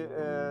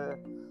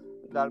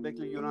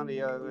 darbekli Yunan'ı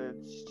ya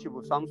çi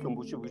bu Samsun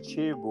bu çi bu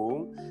çi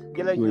bu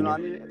gerek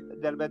Yunan'ı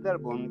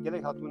derbeder bun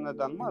gerek hatuna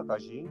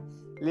Danîmarkê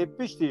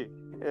lepişti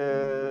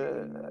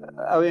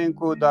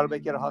evenku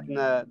darbekir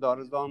hatne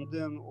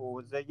darzandın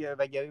o zege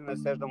ve gelin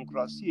ser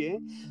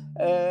demokrasiye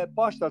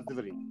başta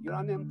zıvrin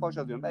Yunan'ın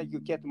başta diyorum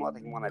belki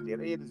ketmatik monadir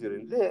eydi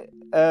zıvrin le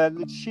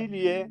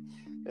Şiliye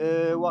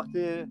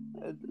وقتی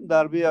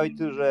دربی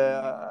aytır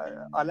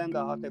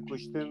alenda hate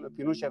kuştun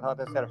Pinochet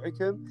hate ser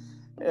hüküm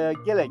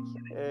gelek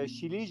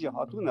Şilici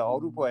hatuna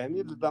Avrupa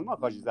emir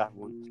Danîmarkê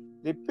zahvun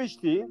le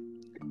pişti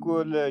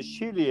kul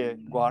Şiliye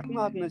guartın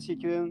hatına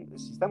çekirin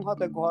sistem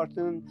hate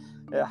guartın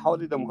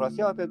havli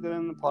demokrasi hate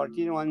dirin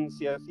partinin ve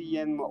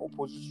siyasiyen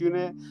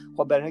opozisyonu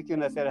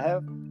haberhekin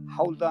eserhev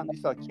havldan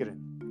isakirin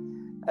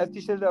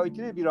eftişlerle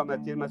aytır bir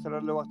rahmettir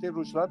mesela vakti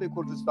Ruşlat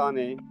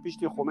Kurdistanê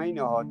pişti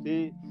Xomeyni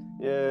hati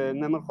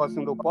نمر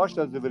خواستن رو پاش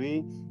تا زوری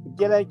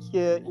گلک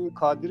این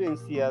کادرین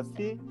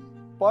سیاسی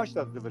پاش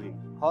تا زوری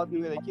هاد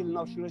نمیده که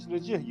نافشورش رو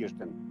جه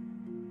گرتن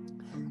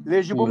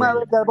لیجبو ما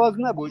در باز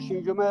نبود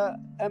چون ما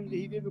ام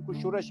لهیوی بکو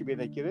شورشی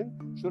پیدا کردن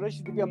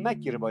شورشی دیگه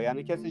مکر با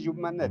یعنی کسی جوب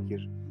من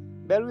نکر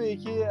بلوی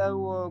که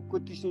او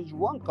کتیشن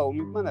جوان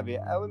قومی من نبی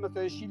او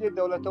مثلا شیل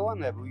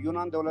دولتوان نبود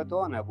یونان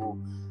دولتوان نبود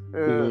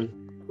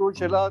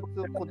دولچلات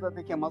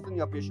قدرت که مازن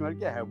یا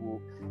پیشمرگه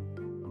هبود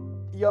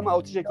یا ما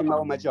اوتیجه که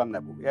ما مجال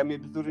نبود یعنی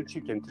بزرگ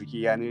چیکن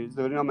ترکیه یعنی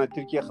زورنا ما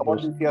ترکیه خبر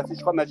سیاسی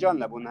شو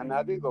مجال نبود نه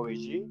نبی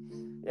گویجی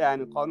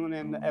یعنی قانون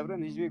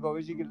اورن هیچ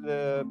گویجی که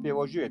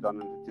پیواجوی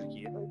دانن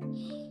ترکیه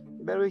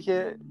برای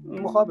که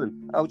مخابن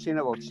او چه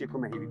نه وقتی که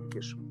مهیبی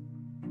بکش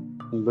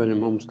بله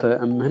مامسته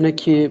هنه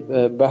که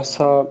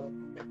بحثا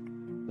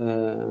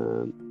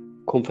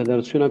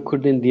کنفدراسیونا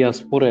کردین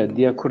دیاسپورا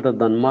DIAKURD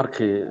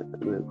دانمارکê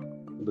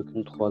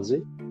بکن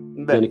خوازی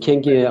یعنی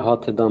کنگی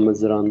هات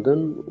دامزراندن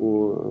و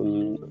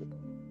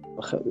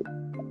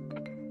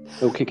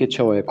اوکی که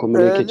چواه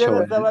کومله که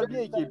چواه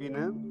زوالگی که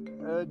بینم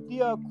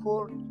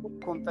DIAKURD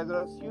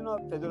Konfederasyona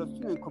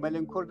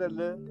Kurdên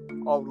Diyasporayê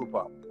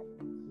Ewropa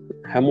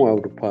همو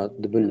اروپا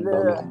دبن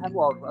همو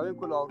اروپا این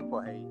کل اروپا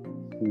هی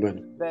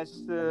بله بس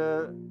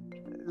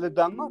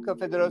لدانمارک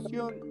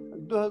فدراسیون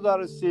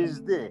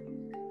 2013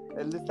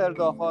 لسر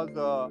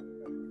داخازا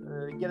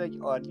گلک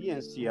عالیین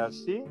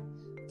سیاسی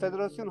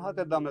فدراسیون هات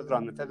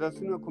دامزران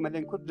فدراسیون Kurdên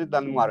Diyasporayê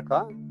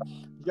Danîmarkê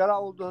جرا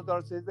اول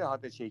 2013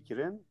 هات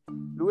چیکرین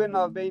لوی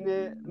ناوبین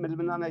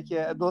ملمنانه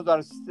که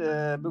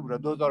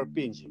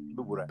 2005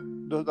 ببوره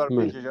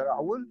 2005 جرا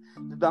اول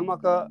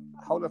دانمارک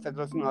حول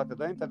فدراسیون هات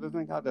داین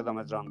فدراسیون هات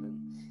دامزران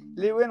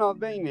لوی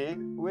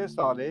ناوبین و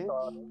ساله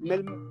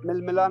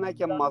ملمنانه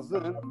که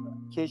مازن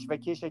کش و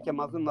کشه که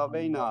مازن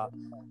ناوبینا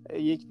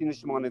یک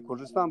دینشمان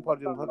کردستان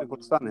پارلمان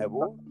کردستان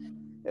هبو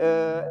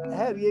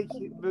her یک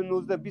به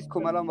 19-20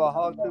 کمران و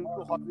حالتن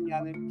تو خاطر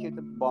یعنی که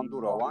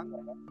باندور آوان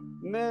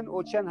من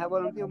او چند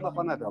حوالم دیو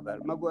مخانه دابر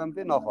ما گو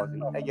امده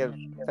ناخوازیم اگر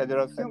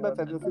فدراسیون به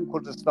فدراسیون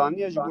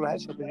کردستانی اجبور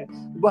هشت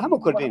با همه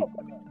کردین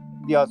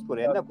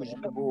دیاسپورای نکوچی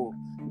بو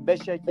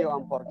بشکی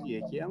آن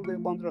پارتیه که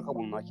ام باندر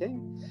قبول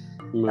نکن.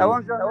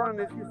 اوان جان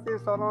نزدیک 3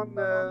 سالان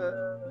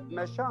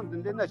مشان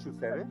دنده نشو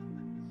سره.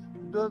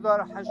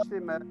 2008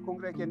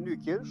 کنگره که نو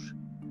کرد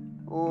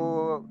و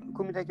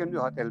کمیته که نو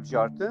هاتل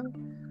بجارتن.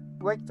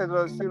 وقت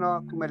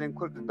فدراسیونا کوملین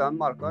کرد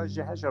دانمارکا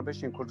جهش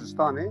بشین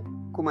کردستانه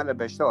کومل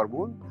بشتار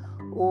بون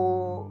و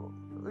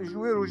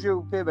جوی روزه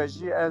و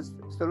پیوشی از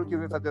سروکی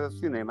و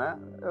فدراسیونه ما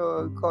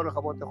کار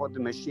خبات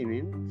خود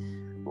مشینین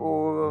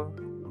و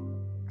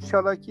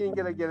شالاکی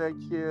انگله گله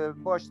که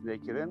باش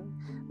نکرن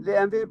لی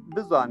ام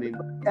بزانین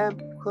ام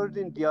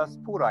کردین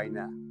دیاسپورای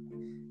نه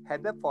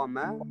هدف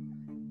ما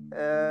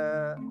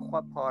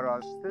خواه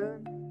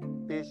پاراستن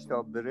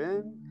پیشتا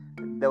برن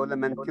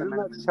دولمند کردن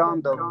شان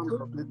دا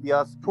کرد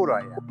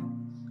دیاسپورای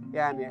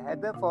یعنی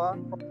هدف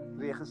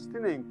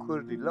ریخستن این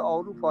کردی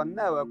لأوروپا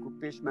نه وکو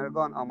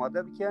پیشمرگان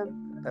آماده بکن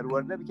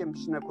پرورده بکن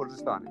بشینه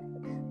کردستانه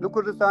لو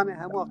کردستانه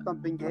همه وقتان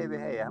بنگه و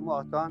هیه همه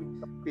وقتان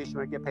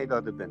پیشمرگه پیدا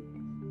دبن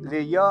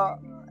لیا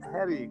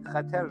هری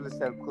خطر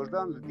لسر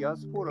کردان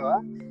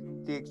لدیاسپورا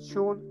دیک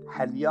چون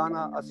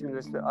حلیانا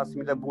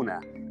اسمیله بونه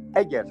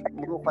اگر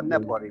مروفا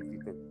نپاره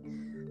دیدن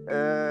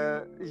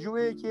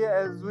جوی که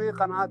از جوی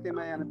قناعت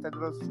ما یعنی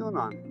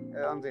فدراسیونان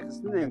آن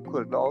ریخستن این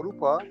کرد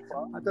لأوروپا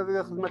حتی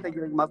به خدمت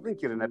گرگ مزدن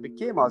کرنه به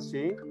کی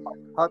ماشی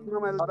حتی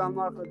من از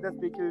دانمارک دست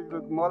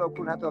بکرد مالا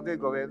کرد حتی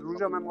بگوید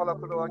روزا من مالا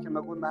کرد و که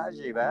مگون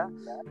مهجیبه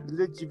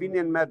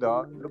لجبین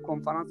مدا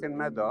لکنفرانس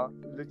مدا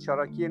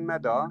لچراکی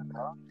مدا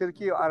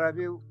ترکی و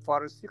عربی و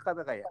فارسی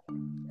قد غیر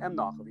ام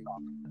ناخوی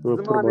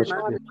زمان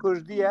من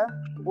کردیه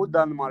و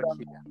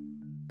دانمارکیه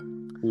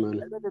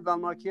البته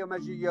دانمارکی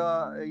مجی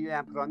یا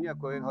امپرانیا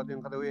کوین هاتین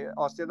قدوی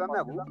آسیدا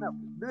نبود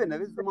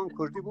ببینید زمان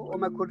کردی بود و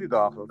ما کردی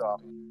داخل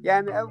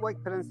یعنی اول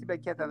پرنسیب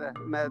کتله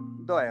ما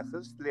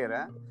دایخست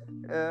لیره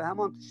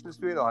همان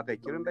تشتستوی ده هاته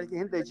کرن بلکه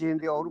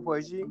هندی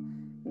اروپایی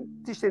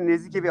تشت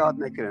نزدیکی به هات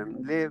نکرن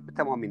لی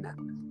تمامی نه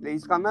لی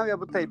اسکاندیناویا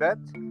بود تایبت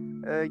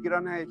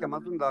گرانه که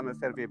مازون دانه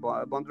سروی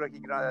باندرا که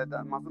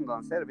گرانه مازون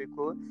دانه سروی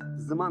کو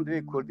زمان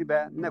دوی کردی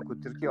به نکو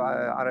ترکی و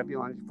عربی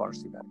و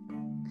فارسی به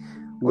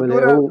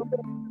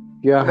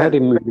يا هري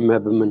مهمة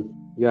بمن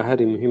يا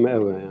هري مهمة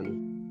أوي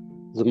يعني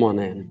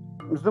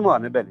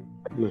زمانه بله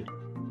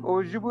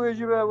و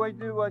جبه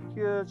ویدی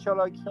وقت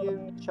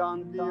چالاکین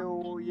چاندی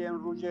و یه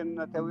روزن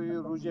نتوی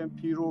روزن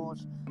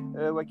پیروز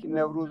وقت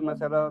نوروز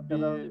مثلا بی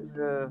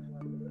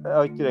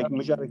آیترک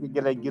مجرد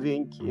گله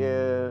گرینگ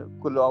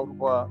کل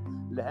اروپا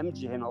لهم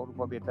جهان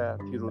اروپا بیتا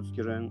پیروز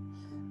کرن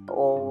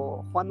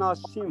و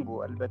خناسیم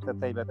بو البته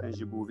طیبتن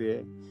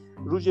جبوه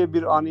روزه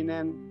بیر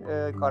آنینن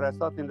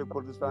کارستاتین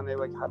کردستانه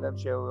وقت حلب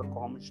شه و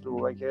قامشلو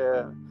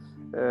وقت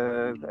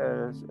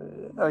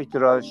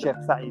ایترا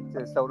شیخ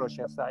سعید سورا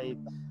شیخ سعید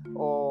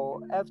و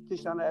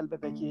افتشان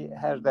البته که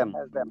هر دم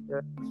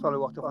سال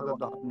وقت خود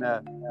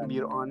دهنه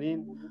بیر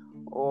آنین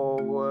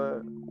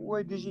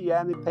و دیجی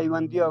یعنی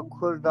پیوندیا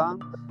کردان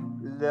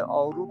ل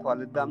اروپا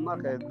ل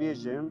دانمارک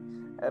بیجن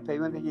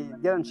پیوندی که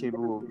گرم چی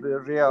بو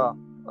ریا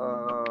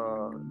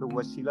به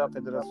وسیله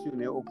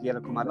فدراسیون اوکیل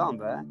کمالان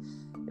به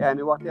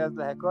یعنی وقتی از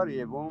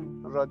هکاری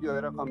بوم رادیو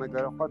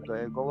رقمگار خود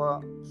داره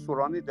گویا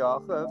سورانی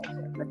داخل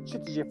چه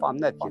چیزی فهم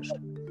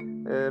نکرد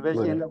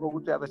بلکه این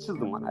گفت اوه چه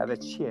زمانه اوه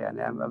چیه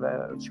یعنی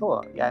اوه چه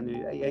یعنی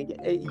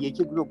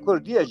یکی دو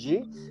کردیه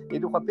جی یه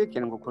دو خواهد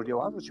بکنیم که کردیه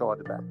واسه چه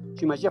واده به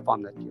چی مجه فهم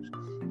نکرد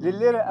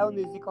لیلر او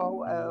نزدیک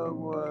ها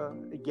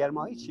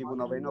گرمایی چی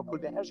بونا و اینا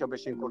کرده هر جا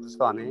بشین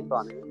کردستانه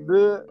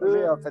به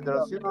ریا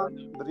فدراسیون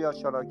به ریا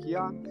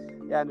شراکیان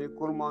یعنی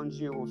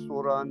کرمانجی و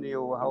سورانی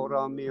و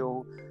هورامی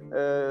و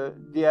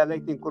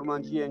دیالکتین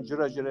کرمانجی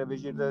انجرا جره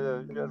بجید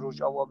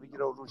روش آوا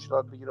بگیره و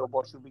روشلات بگیره و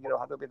باشور بگیره و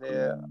حتی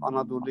بده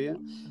آنادولی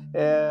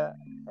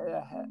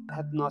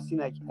هد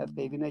ناسینک هد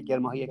پیوینه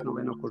گرماهی یک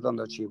نوبینو کردان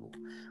دا چی بود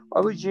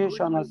اوی جه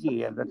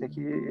شانازی البته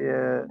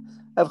که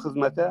اف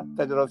خدمته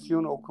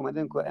فدراسیون و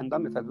حکومتین که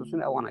اندام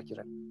فدراسیون اوانه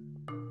کرد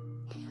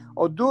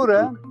و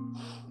دوره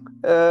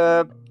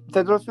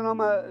فدراسیون هم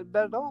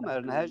بردام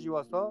ارنه هجی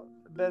واسطا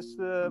بس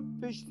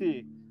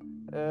پشتی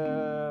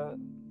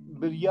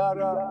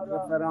بریارا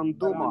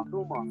رفراندوما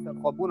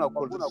قبول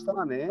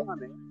کردستانه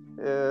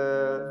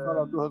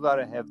سال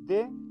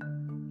 2017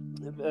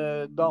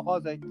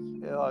 داغاز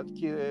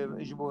که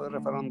اجبو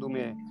رفراندوم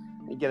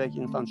گلک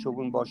انسان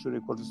شبون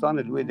باشور کردستان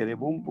لوی داره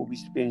بوم و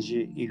 25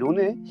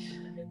 ایلونه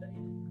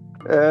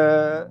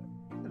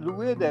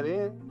لوی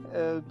داره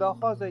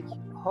داغاز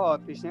ها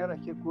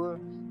پیشنهاد که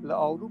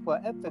لأوروپا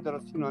اف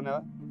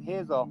فدراسیونانه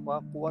هزا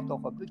خواه قوات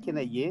خواه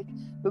بکنه یک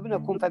ببینه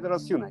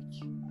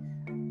کنفدراسیونک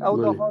او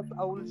داخل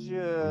اولج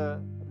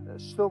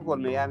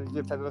ستوکولمه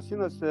یعنی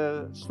فدراسیون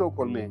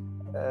ستوکولمه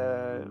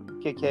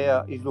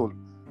که ایزول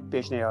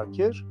پیشنهاد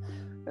کرد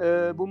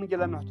بو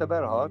میگه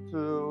محتبر هات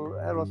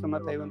هر واسه ما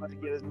پیوند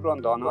دیگه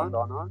بران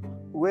دانا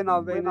و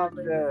ناوین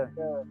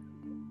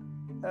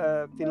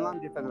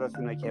فنلاندی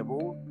فدراسیون که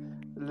بو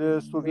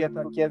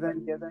لسوویت کردن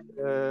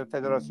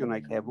فدراسیون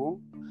که بو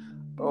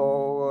و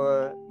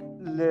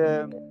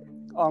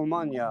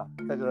لآلمانیا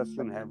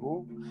فدراسیون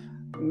هبو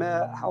ما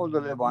حول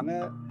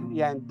الإبانة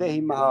يعني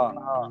دهي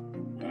مها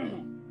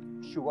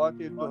شوات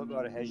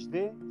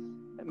 2018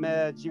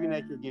 ما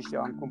جیوینه که گشته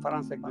آن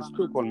کنفرانس که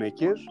استکهلم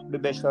کر به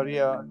بشتاری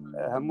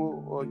همو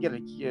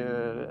گلک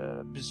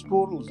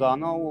بسپور و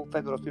زانا و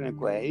فدراسیون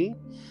کوهی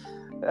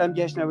ام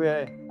گشنه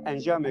و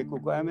انجام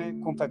کوکوام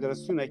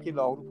کنفدراسیون که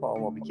لاوروپا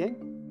آوا بکن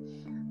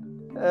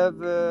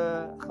و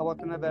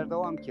خواتنا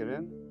بردوام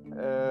کردن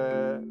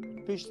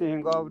پیشت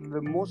هنگاو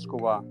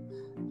موسکوا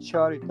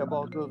 4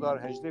 تبا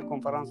 2018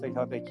 کنفرانس که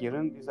هاته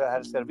کردن دیزا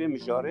هر سروی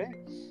مجاره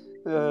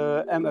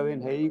ام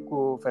اوین هایی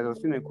که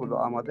فدراسیون کرد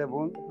آماده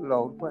بون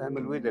لاوروپا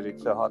هملوی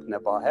دارید هات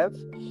نباهف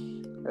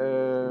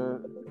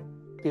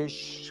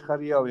پیش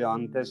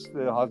خریاویان دست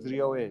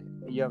حاضریاوی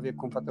یا وی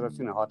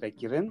کنفدراسیون هاته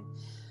کردن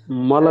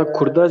مالا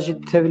کردا جی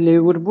تevli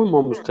بون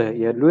mamoste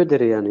ya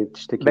lüdere yani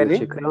tişteki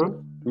çekran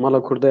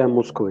mala kurda ya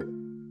Moskova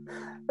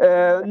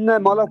نه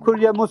مالا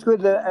کوریا مسکو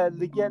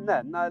دیگه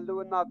نه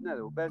لو ناب نه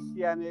بس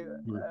یعنی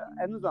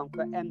انظام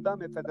که اندام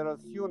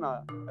فدراسیون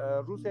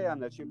روسیه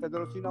یعنی چی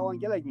فدراسیون آن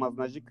گلگ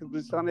مزنجی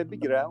کردستان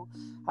بگیره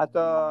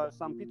حتی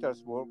سان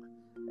پیترسبورگ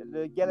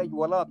گلگ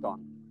ولاتان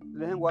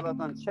لهن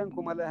ولاتان چند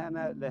کماله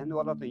هنه لهن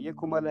ولاتان یک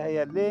کماله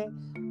هیا لی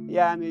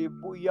یعنی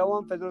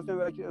یوان فدراسیون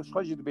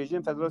اشخاصی بیشتر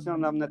فدراسیون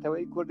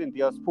نامنتوی کردن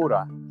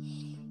دیاسپورا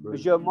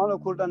بجا مالا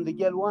کردن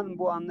دیگه وان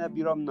بو آن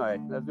بیرام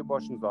ناید نزد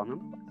باشن زانم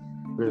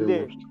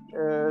لی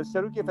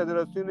سروکی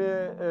فدراسیون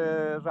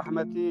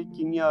رحمتی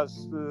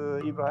کنیاس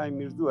ابراهیم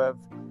میرزوف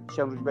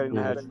شمروجبری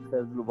نهر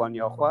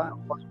لوبانی آخوا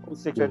و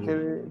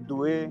سکرتر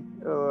دوی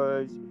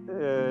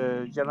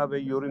جناب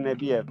یوری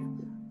نبیف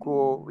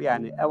که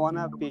یعنی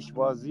اوانا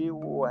پیشوازی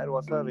و هر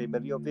واسه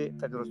ریبریا به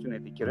فدراسیون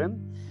دیگرن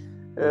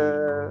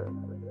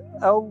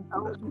او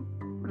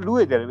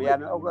لوی دارم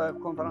یعنی او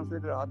کنفرانس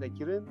لیدر ها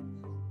دیگرن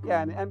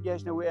یعنی ام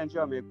گشنه و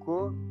انجامه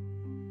که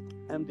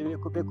ام دوی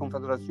که به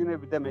کنفدراسیون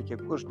بدمه که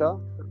کشتا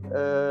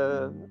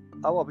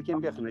اوا بکن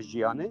بخنه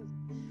جیانه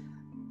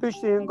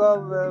پشت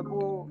هنگاو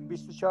بو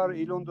 24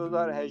 ایلون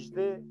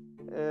 2018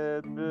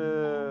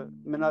 به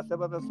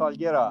مناسبت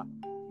سالگرا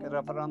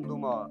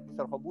رفراندوما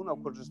سرخوبونا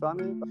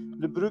کردستان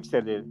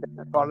لبروکسل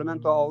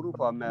پارلمنت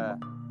اروپا ما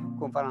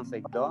کنفرانس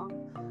اکدا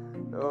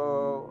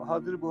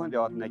حاضر بو هنده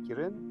آت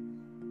نکرن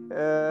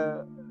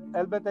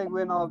البته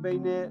گوینا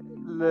بین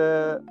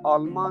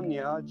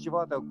آلمانیا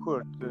جوات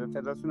کرد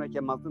فدراسیون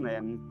که مزدونه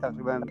یعنی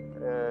تقریبا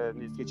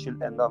نزدیک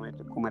 40 اندام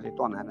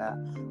حکومتیتون هنه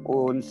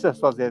و نسه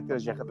سازیت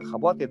جهت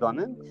خبات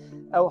دانن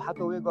او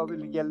حتی وی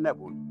قابل گل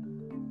نبود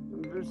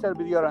سر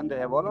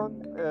بیارنده حوالان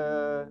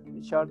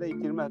 14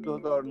 تیر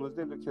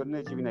 2019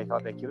 لکتورنه جوینه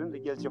هاته کردن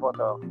دیگه جوات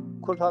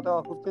کرد هاته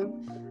آخوستن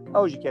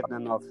او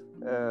جکتن ناف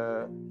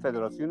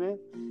فدراسیونه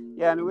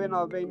یعنی وی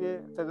نابین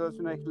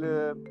فدراسیون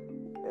اکل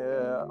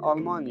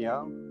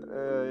آلمانیا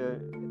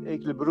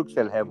اکل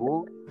بروکسل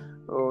هبو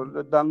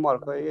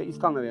دانمارکê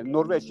İskandinavya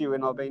Norveçî ve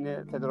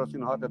navbeyne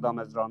federasyonu hat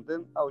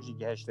damezrandin ew jî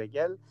gihişte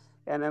gel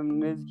yani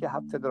em nêzîkî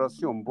hep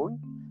federasyon bûn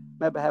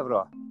me bi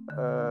hevra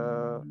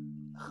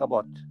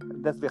xebat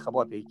dest vê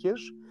xebatê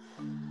kir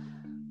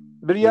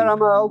biryar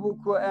em ew bû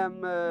ku em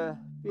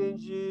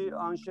pêncî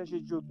an şeşê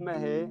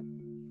cotmehê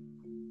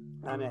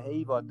yani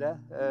heyva de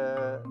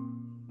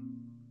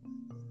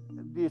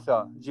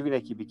dîsa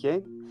civînekî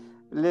bikin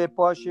lê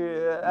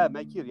paşê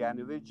mekir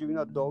yani ve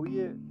civîna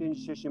dawiyê pênc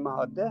şeşê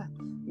meha de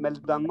mel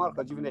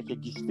Danîmarka civînekê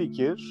giştî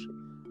kir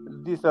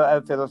dîsa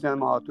ev federasyona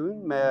me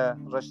hatûn me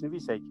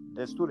reşnivîsek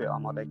destûrê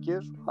amade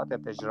kir hate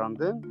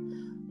pejirandin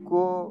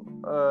ku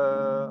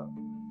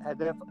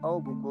hedef ew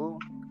bû ku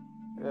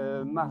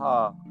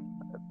meha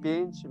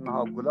pênc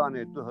meha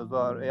gulanê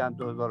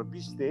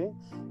 2020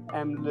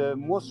 em li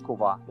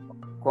Moskova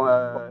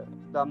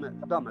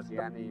damez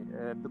yani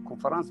bi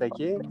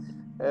konferansekê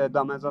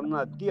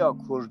damezanına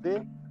DIAKURD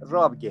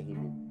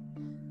rabgehînin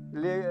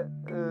lê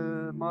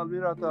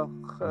malmîrata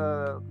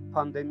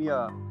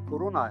pandemiya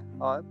korona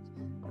hat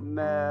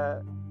me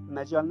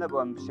mecal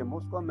nebû em bişe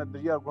Moskva me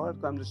biryar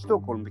guhart em li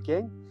Stockholm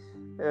bikin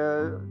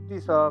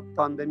dîsa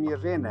pandemiyê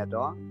rê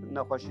neda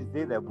nexweşî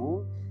zêde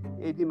bû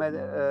êdî me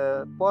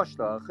baş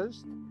da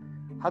xist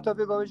heta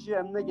vê jî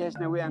em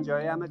negihişne wê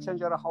encayê em çend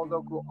cara hewlda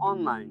ku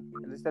online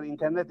li ser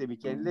internetê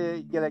bikin lê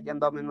gelek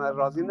endamên me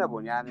razî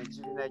nebûn yani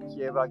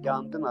civînekê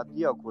ragihandina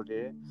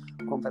DIAKURDê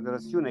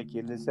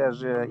konfederasyonekê li ser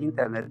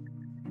internet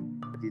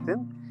dîtin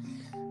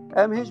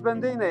em hêj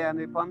bendeyne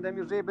yani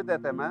pandemî rê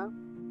bidete me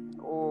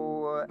û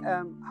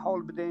em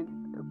hewl bidin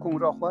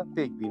kungra xwe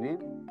pêk bînin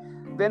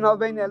vê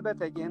navbeyn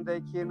elbette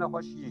hindekî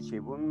nexweşî jî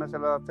çêbûn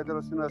mesela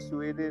Federasyona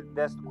Swêdê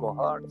dest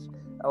guhart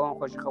ewan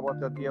xwe ji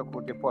xebata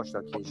DIAKURDê paş da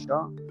kêşa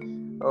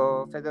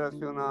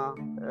Federasyona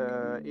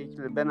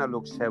êkil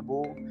Benelux hebû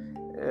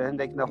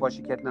hindek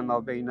nexweşî ketine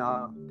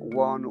navbeyna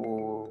wan û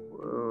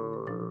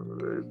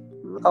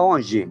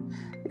ewan jî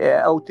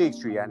ew têk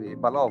çû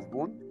yani belav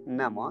bûn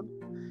neman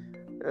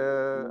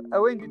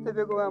Ewên dîte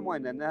vêgo em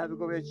wayne ne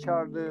vêgo vê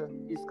çar li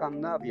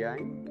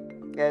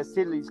İskandinavyayê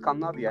sê li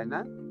İskandinavyayê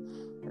ne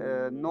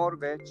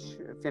Norveç,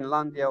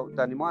 Finlandiya û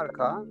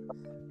Danîmarka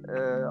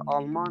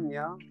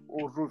Almanya û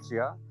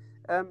Rusya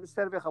em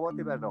ser vê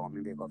xebatê berdewamî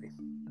vêgo vê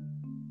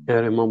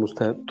Yani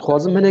mamoste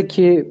dixwazim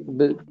hinekî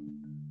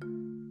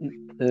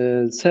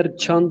سر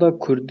چاندا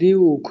کردی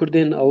و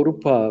کردین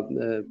اوروپا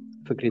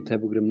فکری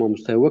تبگریم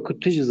ماموسته وکو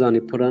تیج زانی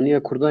پرانیا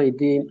کردا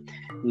ایدی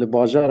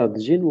لباجارا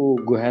دجین و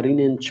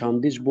گوهرینین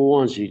چاندیج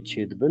بوانجی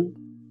چی دبن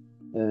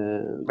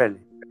بله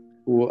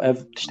و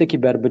اف تشتکی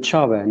بر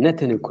بچاوه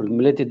نتنی کرد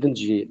ملتی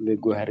دنجی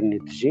لگوهرینی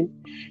دجین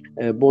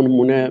بون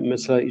مونه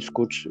مثلا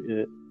اسکوچ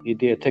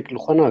ایدی تکل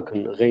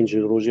خناکن غنج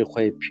روزی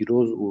خواه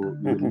پیروز و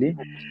ملی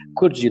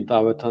کردجی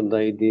دعوتان دا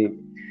ایدی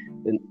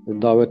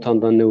دعوتان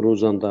دا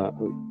نوروزان دا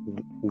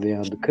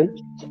ویا دکن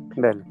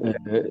بله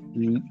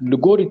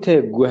لگوری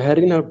ته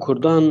گوهرینا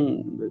کردان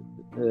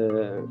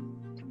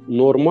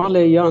نورمال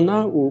یا نه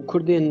و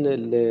کردین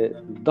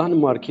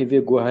دانمارکی وی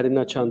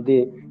گوهرینا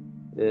چاندی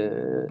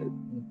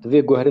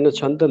وی گوهرینا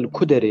چانده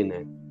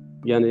لکودرینه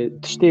یعنی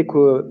تشتی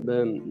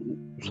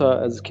که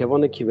از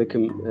کیوانه کی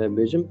وکم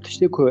بیجم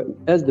تشتی که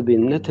از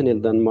دبین نتنیل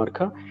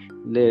دانمارکا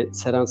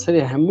لسرانسری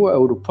همو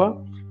اوروپا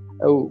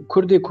او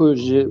کردی که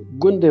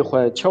گنده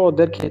خواه چاوا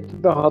درکت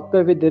به حتی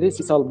وی دری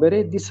سال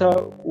بره دیسا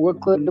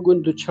وقت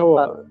لگندو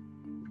چاوا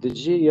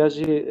دجی یا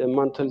جی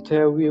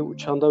منطلته وی و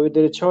چانده وی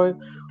دری چاوا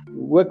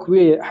وک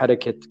وی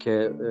حرکت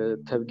که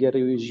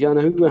تفگیری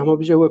جیانه وی همه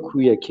بجه وک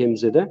وی کم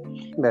زده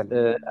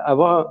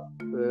اوا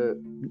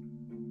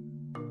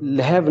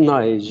لهف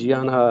نای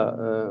جیانه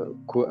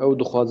که او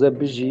دخوازه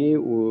بجی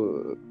و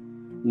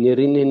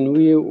نیرین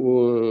وی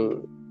و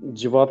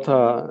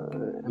جواتا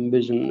هم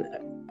بجن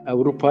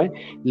اوروپای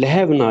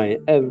لهف نای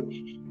او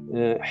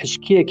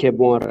حشکیه که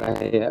بوار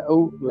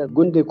او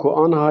گنده که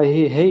آنها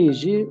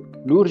هیجی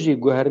لورجی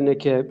گوهرنه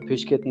که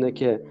پیشکتنه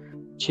که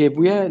چه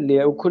بویا لی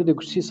او کرده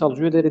که 30 سال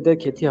جوی داره در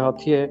کتی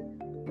هاتیه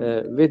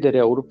و در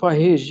اوروپا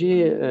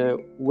هیجی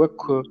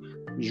وک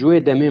جوی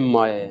دمه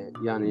مایه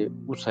یعنی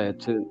او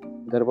سایت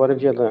درباره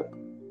ویادا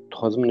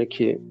تخوازم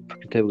نکی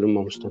فکرته بگرم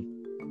ماموستان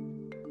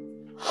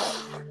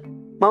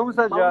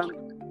ماموستا جان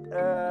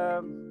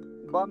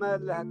با من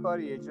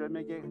لحکاریه چرا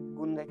میگه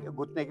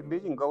گوتنک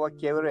بیجین گوا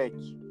کورک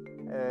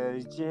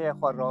جه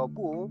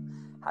خرابو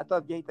حتی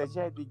گهی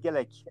تا دیگه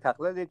لک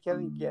تقلیل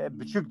کردن که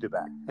بچوک دو با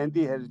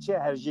هندی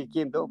هر جه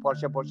کیم دو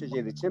پارچه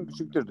جه چیم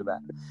بچوک دو با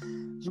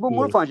جبو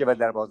مول فانجه با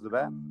در باز دو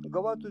با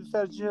گوا تو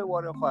سر جه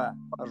واره خواه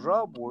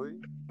رابوی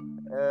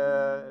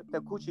تا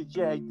کوچی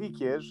جه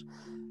دیکر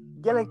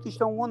گلک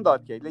تیشتان وان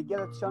داد که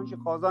گلک تیشتان جه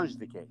قازانج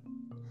دیگه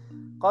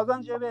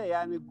قازانج به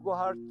یعنی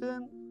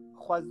گوهرتن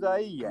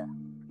خوزاییه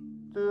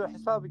تو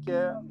حسابی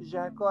که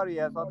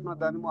جهکاریه ساتنا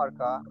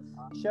دانمارکا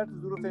شرط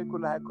ظروف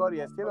کل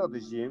هکاری استیلا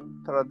دجیم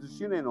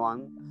ترادیسیون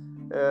وان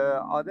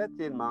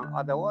عادت من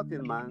ادوات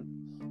من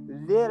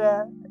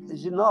لیره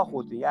جنا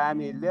خودی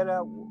یعنی لیره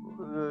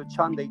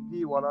چندک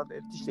دی ولات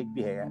تشتک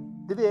بیه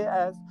دوی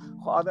از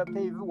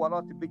عادتی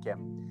ولات بکم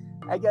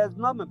اگر از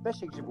نام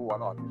بشک جبو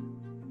ولات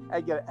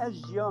اگر از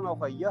جیان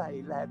آخوا یا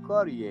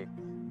هکاریه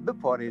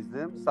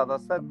بپاریزم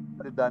صداست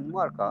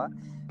دانمارکا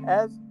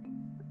از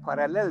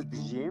پارالل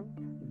دجیم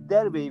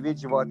در بیوی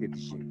جواتی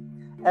دشیم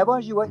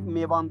اوانجی وقت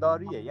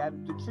میوانداریه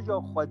یعنی تو چه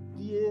جا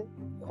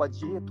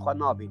خودجیه تو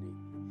نابینی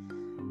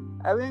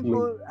اوین که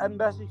ام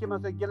بحثی که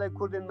مثلا گله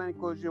کردین من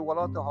که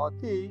ولات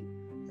هاتی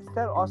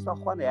سر آسا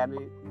خوانه یعنی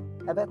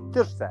اوه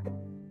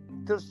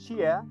ترس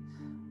چیه؟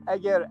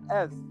 اگر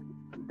از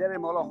در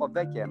مولا خود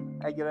بکم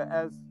اگر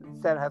از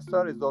سر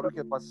هفتار زارو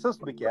که پاسس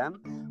بکم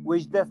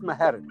ویش دست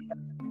مهرد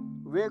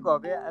وی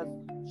گاوه از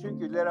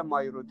چونکه لره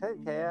مایروته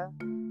که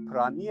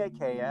پرانیه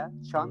که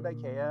چانده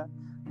که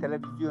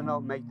تلویزیون و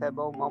مکتب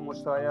و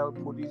ماموستای و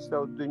پولیس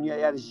و دنیا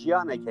یعنی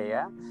جیانه که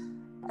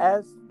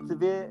از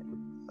توی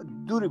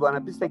دوری بانه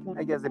بستکیم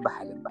اگه از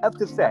بحلم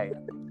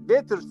افترسه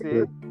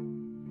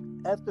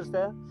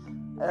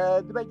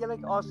دوبه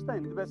گلک آستان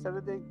دوبه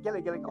سرده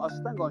گلک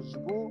آستان گانش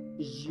بو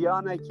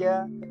جیانه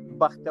که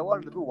بختوار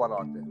دو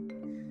ولاده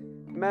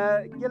ما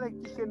گلک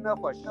تیشه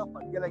نخوش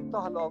گلک تا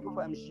حالا آگوف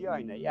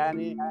امشیانه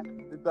یعنی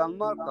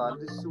دانمارکا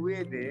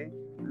لسویده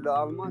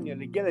لآلمانیا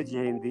لگل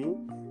جهندی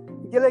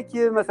گله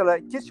که مثلا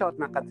کس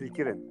هاتنا قتل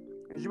کردن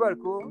جبر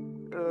کو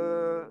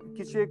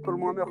کسی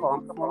کرمامی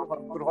خواهم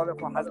کرخاله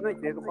خواهم حزنه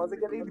کرد و خواسته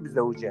گله ایدی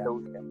بزوجه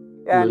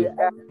یعنی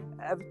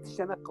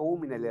افتشانه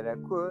قومینه لیره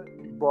که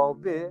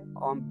بابه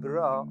آن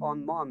برا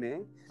آن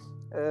مامه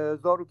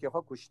زارو که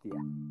خواه کشتیه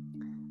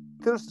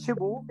ترس چه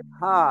بو؟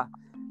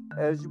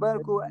 جبر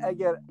کو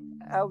اگر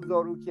او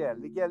زارو که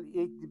لگل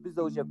ایدی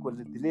بزوجه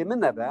کل دلی من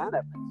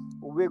نبه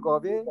و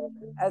گاوه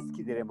از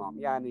کی درمام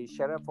یعنی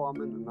شرف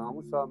من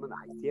ناموس من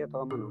حیثیت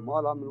من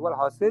مال من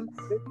والحاصل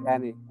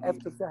یعنی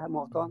افتسه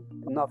مختان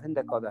نافند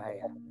کاده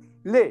هیا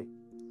لی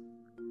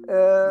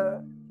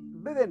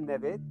ببین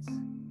نوید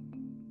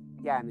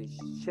یعنی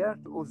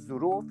شرط و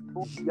ظروف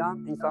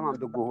جیان انسان هم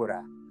دو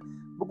گوهره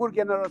بگور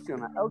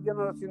جنراسیونه او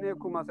جنراسیونه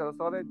که مثلا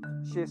سال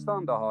 60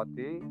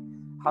 دهاتی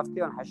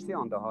 70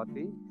 80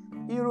 دهاتی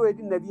این رو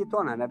ایدی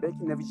نویتان هنه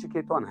بلکه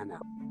نویچکتان هنه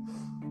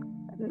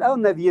او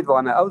نوید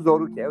وانه او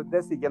زارو که او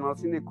دستی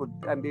جنراسیونه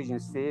که ام بیجن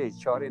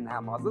 3-4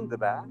 همازن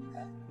دبه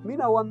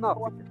مین اوان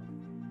نافت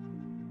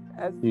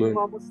از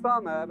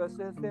ماموستامه و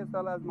 3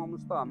 سال از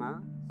ماموستامه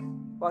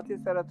وقتی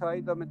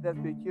سرطایی دام دست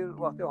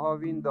بکر وقتی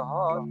هاوین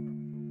دهات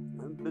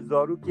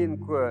زارو کن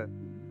که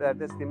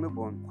دستی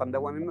میبون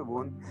خواندوانی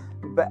میبون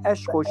به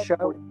عشق و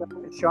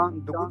شان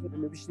دگود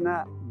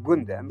میبشنه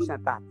گنده میشنه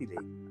تحتیلی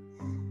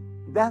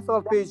 10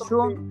 سال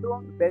پیشون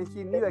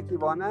بلکی نیوکی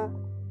وانه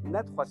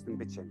ندخواستم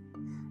بچن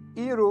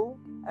ایرو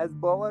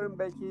از باورم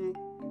بلکی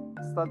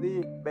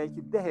استادی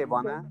بلکی 10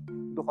 وانه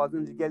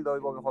دخوازن جگل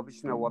دایی باقی خواه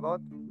بشنه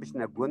ولاد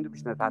بشنه گند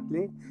بشنه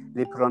تحتیلی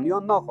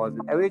لیپرانیان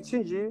نخوازن اوه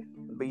چنجی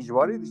به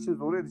اجباری دیشن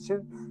زوری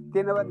دیشن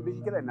تینه ولی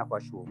بیجی که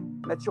نخواش بود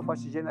نه چی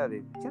خواشی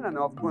جنری چنه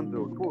ناف گند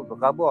و طول و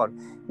غبار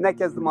نه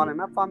که زمان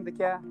مفهمده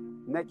که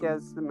نه که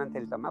از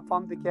منتلیتا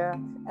مفهمده که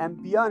ام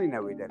بیانی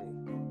نوی داری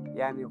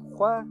یعنی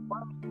خواه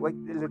وقت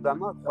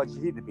لدامات خواه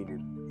جهید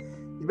بینن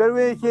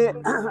بروی که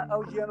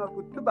او جیانا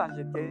کود تو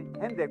بحشت که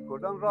هنده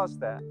کردان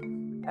راسته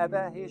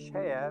اوه هیش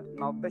هیا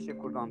نافبش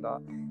کردان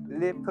دا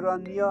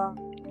لیپرانیا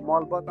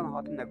مالباتان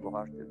هاتن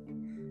نگوهارتن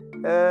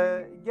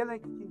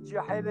گلک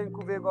جاهلن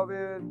کوی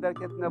گاوی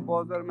درکت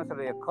بازار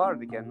مثلا یک کار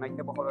دیگه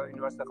مکتب خود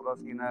یونیورسیته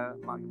خلاصی نه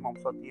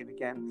مامساتی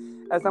دیگه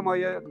اصلا ما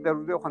در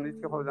روزی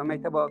خواندید که خود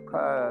مکتب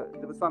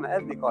دبستان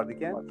از کار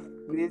دیگه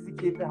نیزی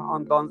که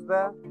آن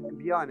 12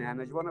 بیانه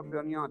هنجوان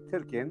پلانیان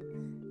ترکن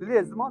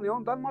لی زمان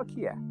اون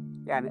دانمارکیه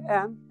یعنی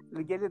ام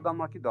لگلی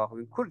دانمارکی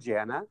داخلین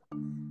کرجه نه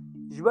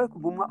جبر کو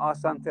بوم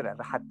آسان تره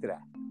راحت تره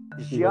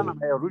جیانا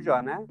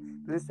روزانه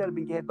لسر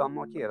بینگه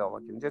دانمارکی ادامه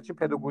کنیم چه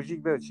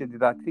پداگوژیک به چه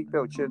دیداکتیک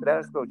به چه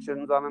درس به چه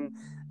نظام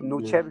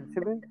نوچه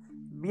بتیم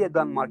بیا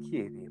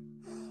دانمارکی دیم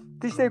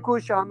تیشته کو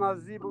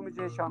شاهنازی بوم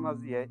چه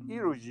شاهنازیه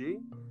ایروجی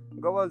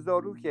گواز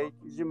دارو که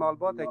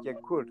جمالبات که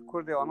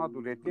کرد آنها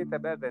دولتی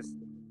تبر دست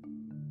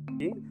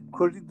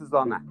کردی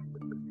دزانه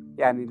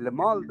یعنی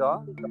لمال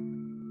دا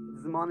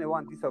زمان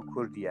وان دیسا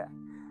کردیه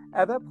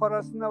اوه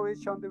پاراستنا و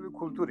چانده به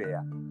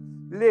کلتوریه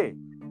لی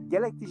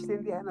گلک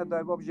تیشتندی هنه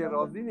دایبا بجه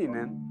رازی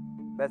نینن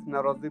بس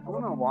ناراضی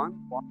بودن وان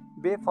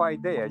به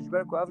فایده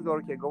اجبر کو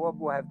افزار که گوا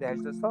بو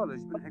 17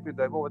 سالش بن حکم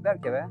دایبا و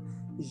درکه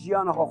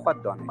جیان ها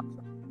خود دانه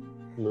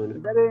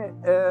برای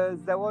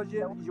زواج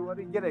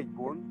جواری گرک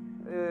بون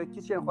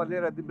کیچن خالی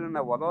را دبرن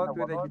ولاد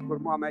و دیگه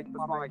کرما مک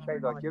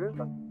پیدا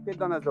کردن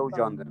بدون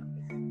زوجان دارن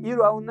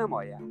ایرو اون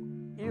نمایه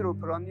ایرو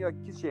پرانیا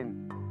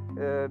کیچن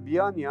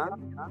بیانیان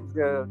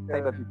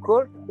تایبت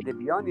کرد ده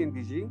بیانین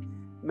دیجی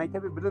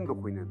مکتب بلند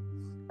خوینن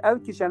او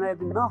کیچنه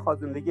ابن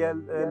ناخوازن لگه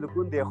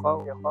لگون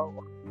دیخوا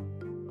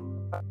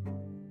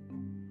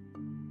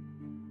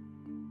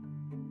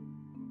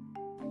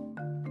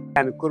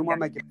یعنی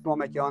کرما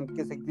مکی آن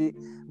کسی که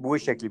بوی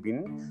شکل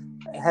بینن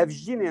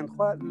هفجین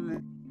انخواه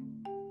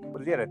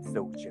لیره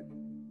تزوجن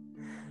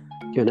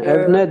یعنی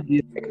اف نه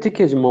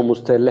دیکتیک از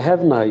ماموسته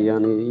لحظه نه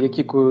یعنی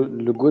یکی که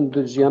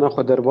لگوند جیانا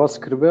خود درواز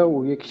کرده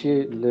و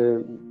یکی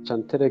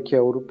لچنتره که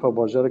اروپا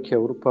باجره که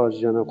اروپا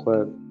جیانا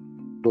خود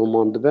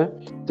دومانده به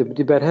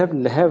تبدی برهف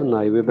لحظه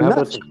نه و به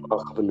هر چی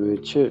آخرین و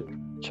چه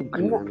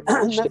بکنیم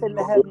نه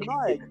لحظه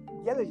نه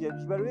گله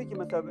جبروی که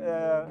مثلا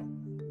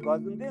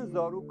گازندین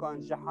زارو کان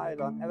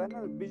جهایلان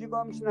اولا بیجی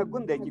گامشنا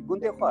گنده کی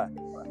گنده خواه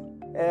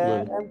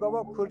ام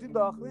گاوا کردی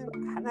داخلین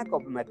حنا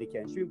کاب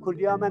مدکن چون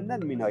کردی ها من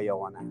نن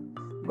مینایوانه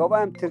گاوا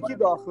ام ترکی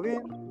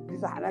داخلین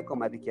دیز حنا کاب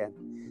مدکن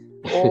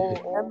و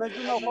ام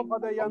مجبور خوب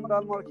خدا یان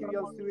دانمارکی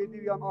یان سوئدی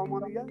یان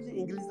آلمانی یان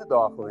انگلیسی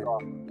داخلین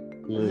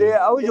لی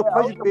اوج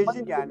خوش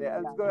بیجین یعنی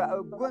از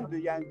گند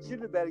یعنی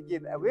چیل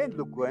برگین اوین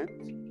دو گند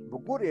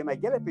بگوری ما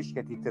گله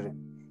پیشکتی ترین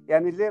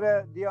یعنی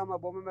لیره دیاما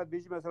با من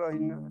بیج مثلا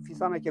این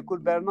فیسانه که کل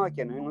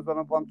برناکن این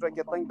مثلا پانترا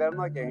که تنگ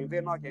برناکن این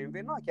وی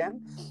ناکن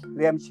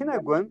لیم چینه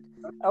گند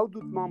او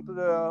دوت مام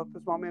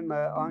پسمامین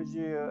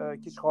آنجی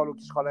کیش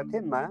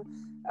خالتین ما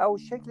او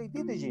شکل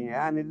دیدی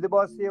یعنی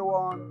لباسی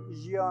وان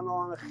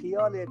جیانان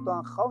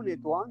خیالتان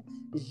خونتوان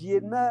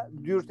جیرنا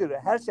دورتره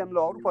هر شمل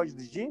اروپا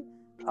جدی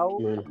او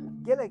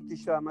گلک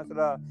دیشا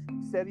مثلا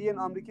سرین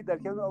آمریکی در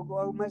کنار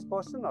او مس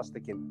پاستن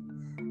استکن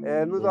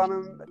نظام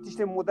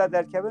تیشت مودا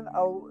در کبن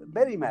او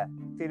بریمه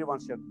فیروان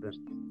شدن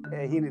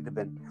هینی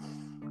دبن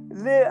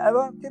لی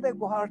اوان تیده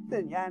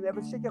گوهارتن یعنی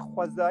به شکل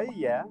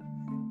خوزاییه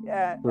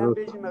ام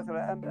بیجی مثلا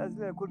از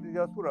کردی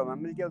دیاسپورا من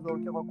ملگه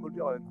زورکی خواه کردی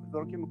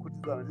زورکی من کردی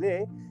زانن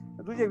لی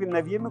روزه که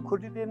نویه من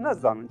کردی دی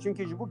نزانن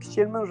چونکه جبو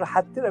کچین من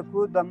راحت تره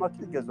که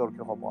دانمارکی دیگه زورکی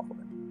خواه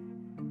باخوبن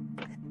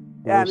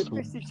یعنی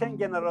پشتی چند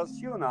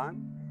جنراسیونان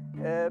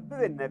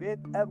ببین نوید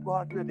او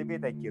گوهارتن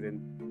دبیده گیرن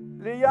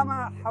لیاما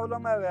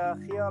حولما و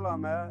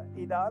خیالما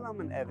ایدالا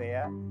من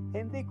اوه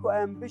هندی که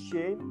ام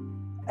بشین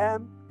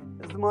ام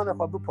زمان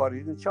خواه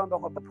بپاریزین چند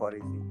خواه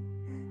بپاریزین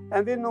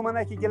ام بین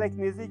نومنه که گلک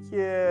نزیک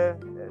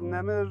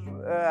نمر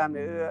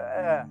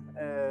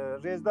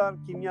رزدار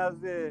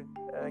کیمیازی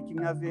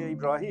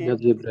ابراهیم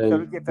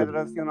سروکê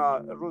فدراسیona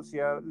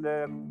روسیا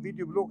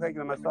ویدیو بلوگ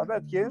هکر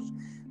مسابقت کرد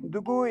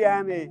دگو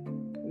یعنی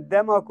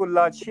دما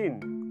کلاچین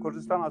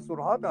کردستان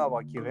اسورها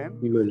دعوا کردن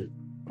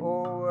و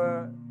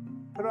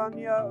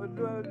پرانیا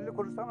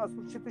لکردستان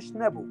اسور چتش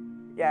نبود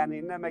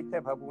یعنی نه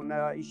مکتب هبو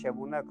نه ایش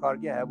هبو نه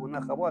کارگه هبو نه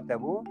خبات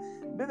هبو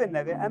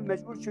ببینه ام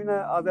مجبور چونه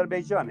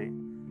آذربایجانه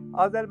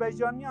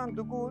آذربایجانیان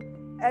دگو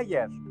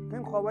اگر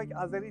این خواهد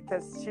آذری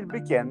تسجیل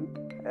بکن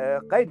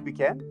قید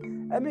بکن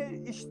اما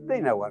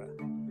اشتدی نواره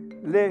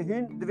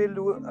لهن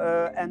دویلو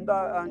اندا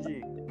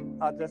آنجی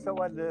آدرسه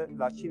و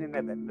لچین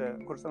نبه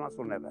لکردستان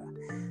اصول نبه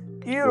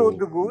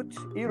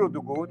ایرو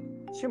دگوت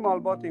چه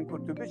مالبات این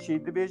کرد تو بچی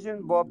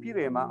دبیجن با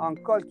پیره ما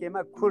آنکال که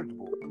ما کرد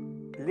بود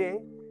لی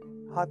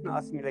هاتنا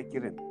اسمیله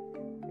کرن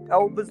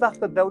او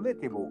بزخت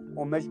دولتی بود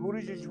و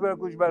مجبوری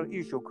جبر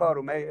ایش و کار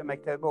و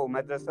مکتبه و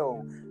مدرسه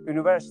و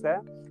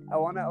یونیورسیته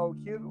اوانه او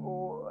کر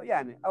و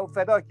یعنی او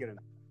فدا کرن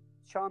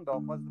چند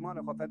آخواز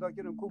زمان خواه فدا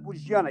کرن که بو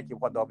جیانه که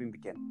خواه دابین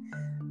بکن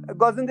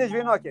گازنده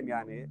جوی ناکن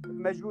یعنی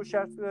مجبور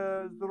شرط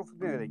ظروف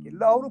نده که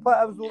اروپا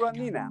او زوران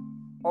نینه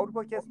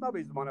اروپا کس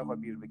نباید زمان خواه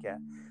بیر بکن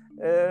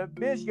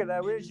بیش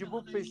گلوه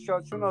جبو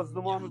پیششادشون از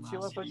زمان و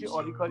چیوه ساجی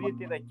آلیکاری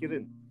تیده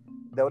کرن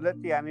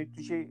دولت یعنی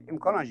توش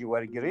امکانان جی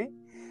ورگیری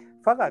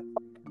فقط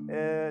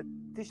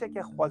تیشه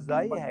که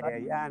خوزایی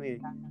هایی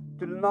یعنی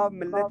تلنا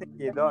ملت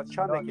که دا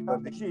چانده که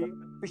دادشی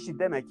بشی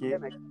دمه که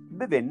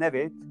ببین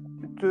نوید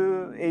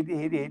تو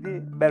هیدی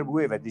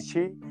بربوه و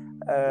دیچی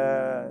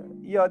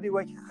یادی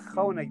وک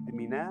خونک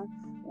دمینه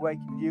وک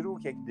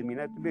دیروکک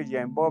دمینه تو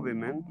بیجیم باب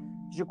من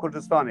جی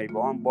کردستانه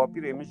با هم با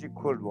پیره من جی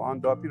کرد با هم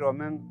دا پیره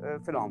من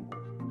فلان بود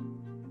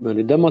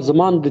بله دما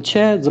زمان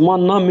دچه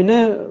زمان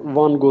نامینه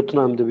وان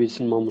گوتنام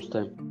دبیسین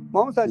ماموستایم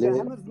ماموستا جان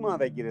همه زمان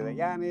وگیره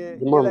یعنی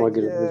زمان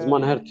وگیره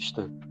زمان هر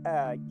تشته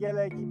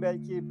گلکی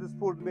بلکی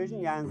بسپورت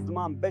بیجین یعنی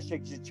زمان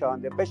بشک جی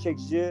چانده بشک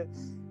جی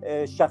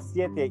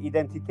شخصیت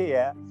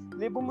ایدنتیتیه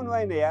لی بومن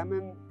وینه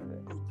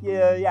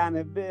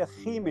یعنی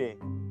خیمه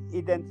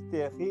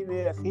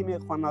ایدنتیته خیمه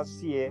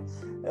خناسیه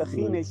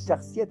خیمه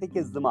شخصیتی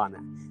که زمانه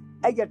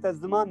اگر تا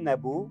زمان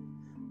نبو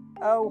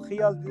او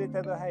خیال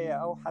دیده ده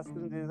هیا او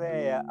حسن دیده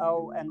هیا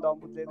او اندام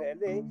بود دیده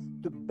لی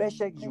تو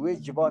بشک جوی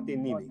جوات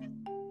نینی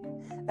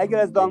اگر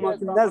از دانمارک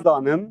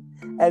نزدانم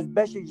از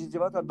بشک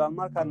جوات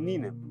دانمارک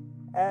نینم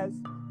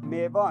از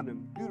میوانم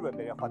دور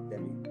ببری خود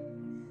دمی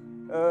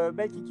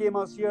بلکه که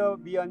ماسیا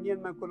بیانین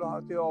من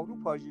کلاهات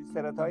اروپا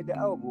سرطای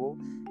ده او بو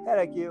هر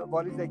اکی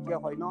والیزه که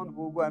خاینان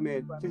بو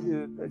همه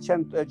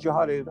چند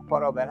جهار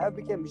پارا برهب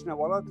بکن میشنه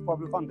والات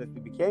فابریکان دستی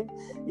بکن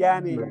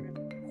یعنی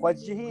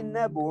خودجهی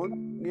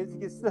نبون نیزی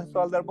که 3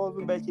 سال در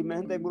بازون بلکه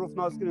مهنده مروف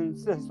ناز کنن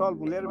 3 سال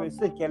بون لیر به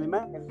 3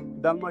 کلمه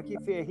دانمارکی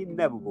فیهی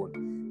نبو بود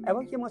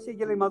اول که ماسیا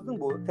گلی مزدون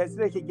بود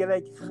تاثیره که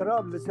گلی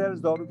خراب لسر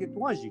زارو که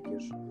توانجی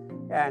کش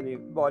یعنی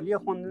بالی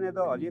خوندنه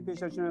دا آلی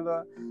پیشاشونه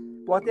دا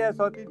وقتی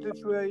اساتی تو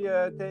شوی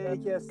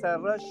که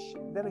سرش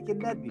داره که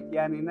ندید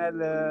یعنی نه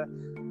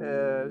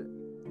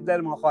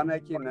در مخانه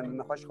که نه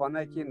نخوش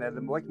خانه که نه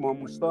وقت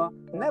ماموستا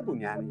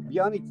نبون یعنی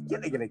بیانی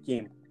گله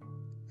کیم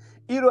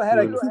ایرو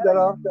هر کی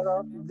داره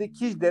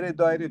دکیش داره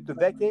دایره تو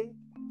وکی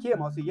که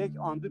ماسه یک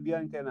آندو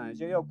بیان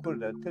تنانجه یا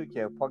کرد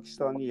ترکیه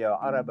پاکستانی یا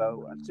عرب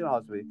و چه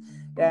حسابی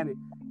یعنی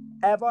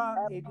اوا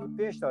ایدی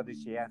پیش داده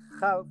شه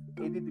خلق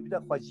ایدی بیده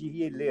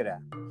خواجیه لیره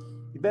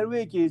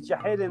بروی که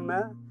جهیل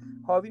ما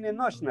هاوین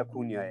ناش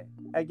نکونیه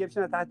اگر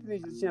بشن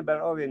تعطیلش دیشن بر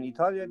آوین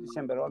ایتالیا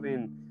دیشن بر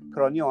آوین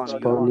کرانی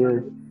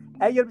آنیا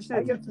اگر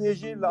بشن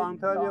ترکیه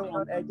لانتالیا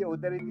و اگه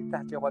اودره دی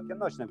تحقیقات که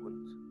ناش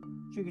نکنید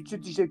چون چه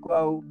تیشه که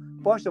او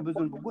باش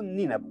بزن بگون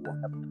نی نبود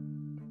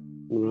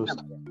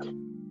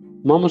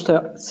ما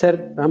مست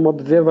سر هم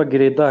به و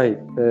گریدای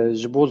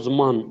جبو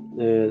زمان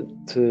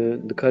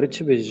دکاری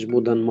چه به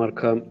جبو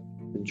دانمارکا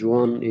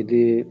جوان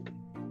ایدی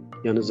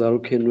یعنی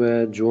زاروکن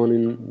و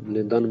جوانین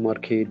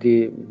لدانمارک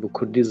ایدی به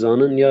کردی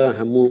زانن یا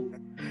همو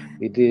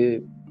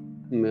ایدی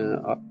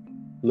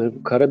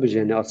کاره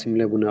بجنی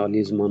اسیمله بونه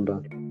علی زمان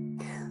دا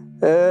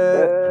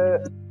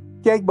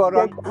یک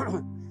باران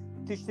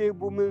تشتی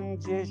بومن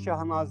جه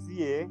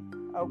شاهنازیه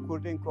او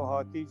کردین که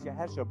هاتی جه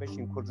هر شا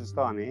بشین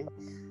کردستانه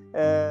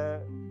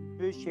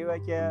به شیوه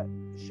که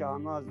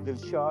شاهناز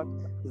دلشاد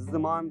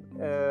زمان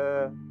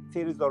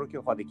فیر زاروکی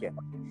خواهده که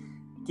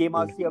که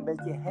ماسیا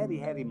بلکه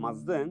هری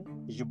مزدن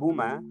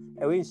جبومه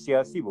اوین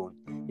سیاسی بون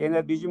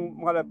یعنی بیجیم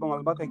مغلب به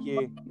معلوماته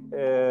که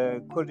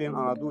کردین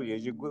آنادولیه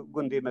جه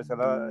گنده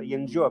مثلا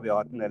ینجا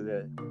بیاتن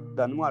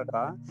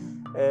دانمارکا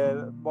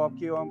با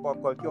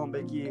کالکی هم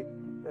بلکه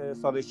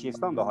سال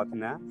 60 ده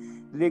هاتنه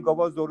لی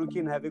گاوا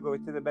زوروکین هوی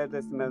گویته بر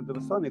دست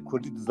مردمستان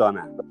کردی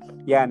دزانه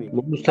یعنی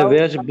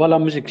مستویاج بالا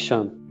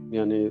مجکشان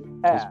یعنی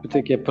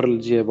تثبیته که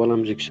پرلجیه بالا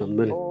مجکشان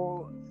بله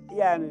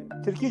یعنی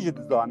ترکی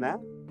دزانه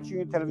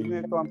چون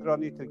تلویزیون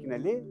کامپیوتری ترکیه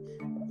لی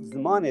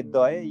زمان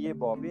دایه یه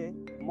بابی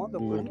ما دو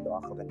کردی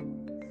داخله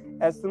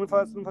از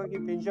صنفا که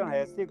پنجان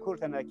هستی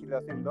کرد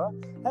نکیلاسیم دا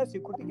هر سی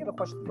کردی که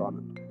خوش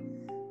دزانه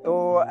و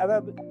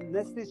اول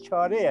نسل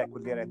چاره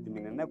کردی رد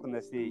مینه نه کن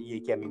نسل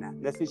یکی مینه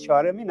نسل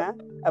چاره مینه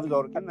اول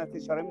دارو کن نسل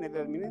چاره مینه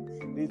در مینه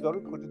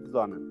لیزارو کردی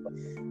دزانه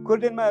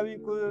کردین ما اوی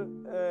که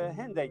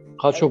هندک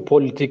قاشو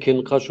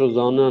پولیتیکین قاشو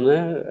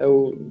زانانه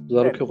او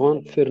زارو که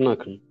خوان فیر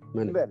نکن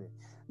بله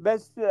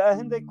بس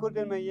هندک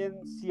کردین ما یه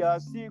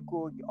سیاسی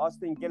که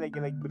اصلا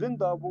گلک برند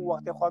دابون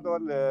وقتی خواهد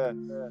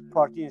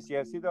پارتی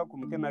سیاسی دا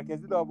کمیته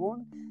مرکزی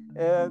دابون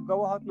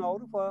گواهات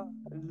اروپا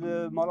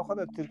مالا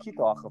خود ترکی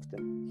تاخفته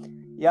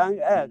یعنی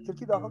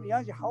ترکی داخل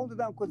یعنی حال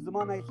دادم که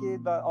زمانی که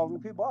در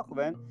اروپا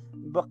باخوان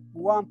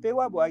وان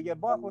پیوا با اگر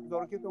باخود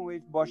داره که تو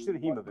باشتر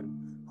هیم ببین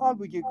حال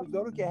بگی که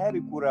زارو که هر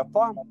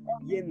کورفام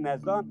یه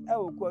نزان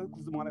او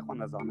که زمانه خود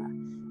نزانه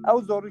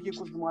او زارو که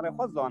زمانه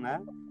خود زانه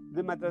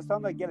در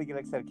مدرسان دا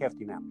گلک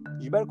سرکفتینه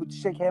جبر که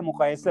تشک های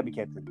مقایسه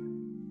بکتن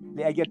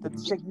لی اگر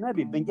تشک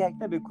نبی بنگه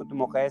نبی که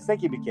مقایسه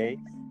کی بکی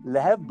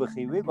لحف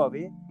بخیوه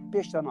گاوی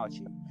پیشتان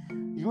آچی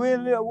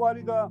جوی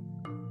والی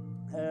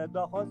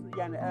دا خواست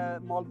یعنی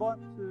مالبات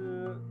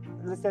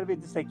لسر وی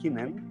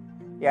دسکینن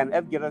یعنی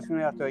اف جنراسیون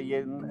حتی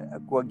یه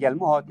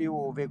گلمه هاتی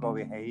و وی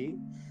گاوی هایی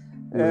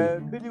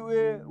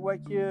بلیوی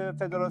وکی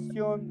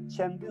فدراسیون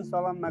چندین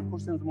سالان ما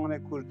کورسن زمان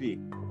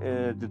کردی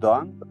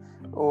دادن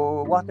و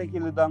وقتی که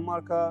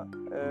دانمارکا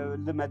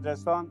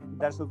لمدرسان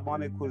درس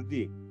زمان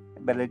کردی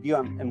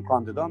بلدیان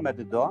امکان دادن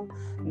مددان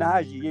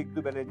نهاجی یک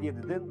دو بلدیه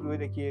دادن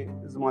روی که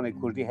زمان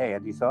کردی هایی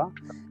دیسا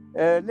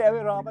لیوی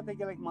رابطه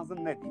گلک مازن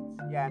ندید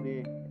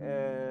یعنی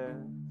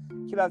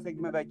کلاس که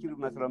مبکیل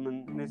مثلا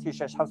من نسی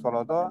 6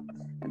 ساله دا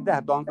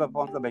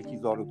 10-12 بکی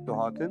زاروک دو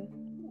هاتن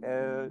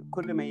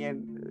کل میان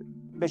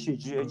بش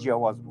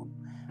جواز بون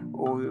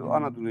و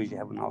آنادولوژی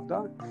هبون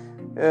آفدا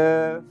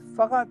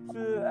فقط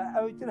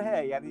اویتر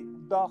هیا یعنی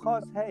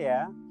داخواست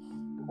هیا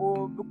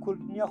و به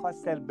کردنیا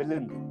خواست سر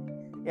بلند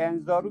یعنی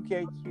زارو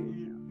که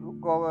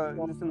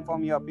گاوه نسل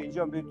فامی یا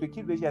پینجام به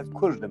ترکی بیجه از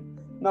کردم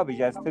نا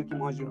بیجه از ترکی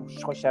مهاجر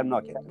خوشر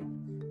ناکردم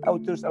او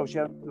ترس او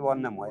شر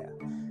وان نمویه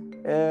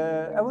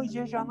اوی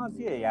جهجان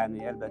هستیه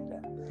یعنی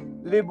البته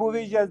لی بو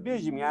بیجه از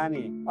بیجیم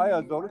یعنی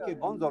آیا زارو که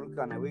بان زارو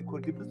کنه وی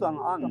کردی بزن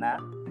آن نه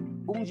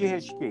بوم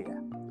جهشکیه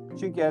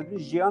چونکه از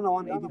جیان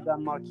آن ایدی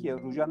دانمارکیه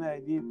روزانه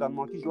ایدی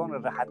دانمارکی جوان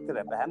راحت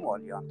تره به هم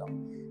آلیان دا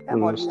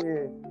هم آلی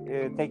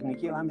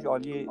تکنیکی و هم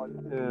آلی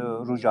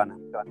روزانه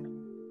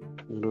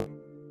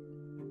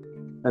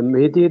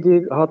هیدی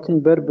هاتن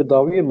بر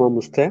بداوی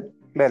ماموسته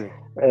بله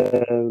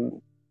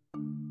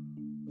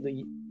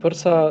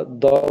پرسا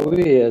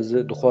داوی از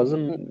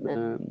دخوازم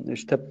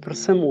اشتا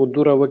پرسم و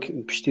دورا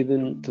وک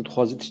پشتیدن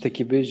تدخوازی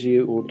تشتکی بیجی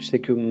و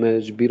تشتکی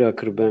مجبیرا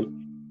کربن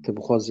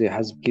تبخوازی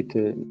حزب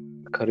کیت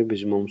کاری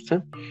بیجی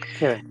ماموسته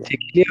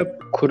تکلیه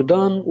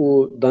کردان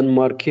و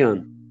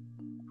دانمارکیان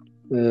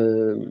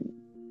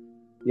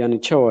یعنی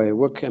چوای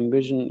وک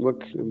امبیجن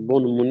وک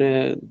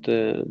بونمونه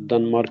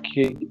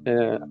دانمارکی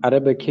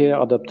عربه که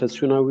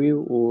ادابتاسیوناوی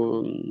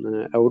و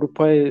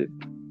اوروپای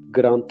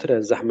گرانتره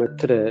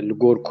زحمتره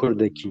لگور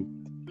کردکی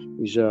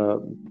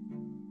ایجا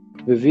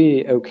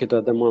بوی او که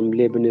دادمام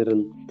لی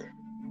بنیرن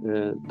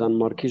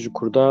دانمارکی جو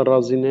کرده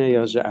رازینه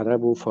یا جو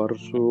عرب و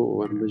فارس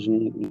و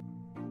امبیجن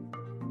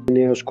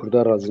نیاش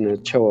کرده رازینه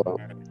چوا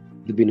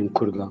دبینن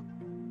کرده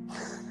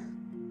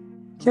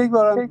که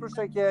بارم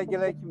پرسه که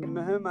گلک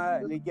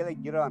مهمه لی گلک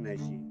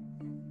گرانشی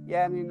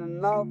یعنی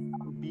ناف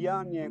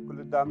بیانی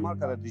کل دانمارک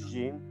را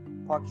دیجین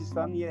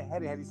پاکستانی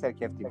هری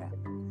سرکفتی نه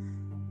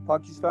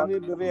پاکستانی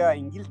برای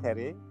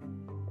انگلتره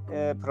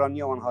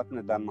پرانی آن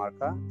هاتن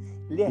دانمارکا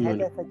لی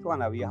هدف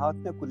توانوی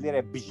هاتن کل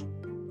لیره بیجی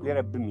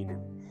لیره بمینه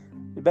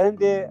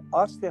برنده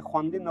آست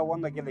خوانده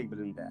نوان دا گلک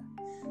برنده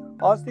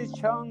آست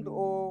چند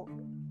و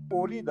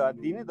اولی دا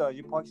دینی دا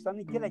جی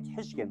پاکستانی گلک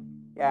هشکن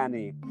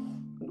یعنی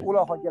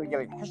اولا خواه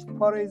گلک هشت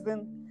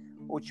پاریزدن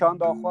و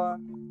چند آخواه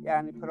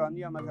یعنی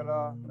پرانی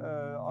مثلا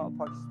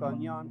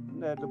پاکستانیان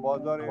در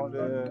بازار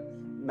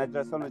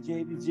مدرسان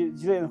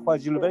جیره خواه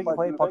جلوبرگ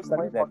خواه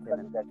پاکستانی در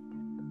کنن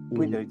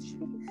بویدرجی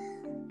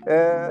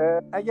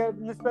اگر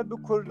نسبت به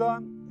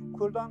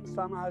کردان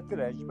صناعتی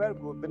رش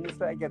برگو به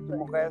نسبت اگر تو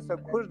مقایسه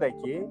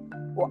کردکی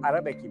و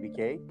عربکی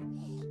بکی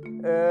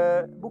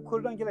bu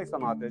Kurddan gelek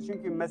sanatıdır.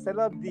 Çünkü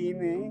mesela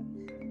dini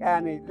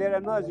yani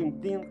lere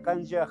nazım din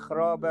qanca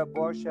xarabe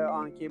başı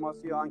anki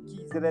masi anki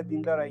zire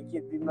dindar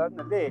anki dindar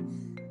ne le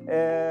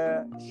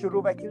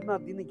şurubekirna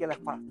dini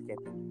gelek farklı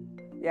kedir.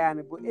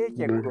 Yani bu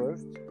eke Kurd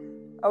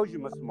avcı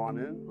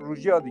Müslümanın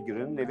ruja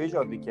digirin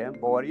neveja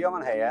diken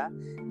bavariya heye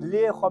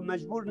le xo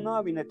mecbur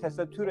nabine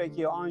tesettüre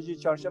ki anji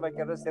çarşaf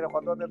kere sere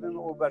xata dedin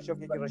o berşaf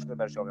ki rışle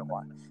berşaf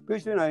xwa.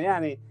 Böylece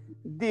yani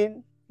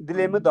din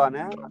dilemi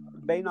dane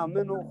beyna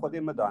min و خودی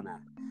مدانه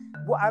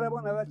bu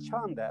Arabın evet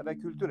çandı ve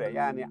kültüre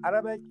yani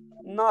Arabek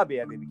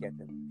nabiye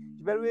dediktir.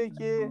 Belki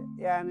ki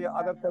yani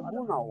adapte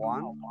buna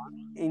wan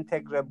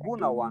integre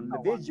buna wan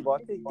ve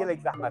civatı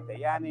gelek zahmete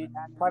yani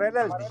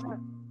paralel düşme.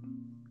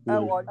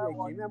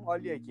 Ev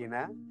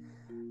aliyekine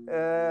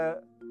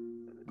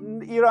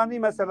İrani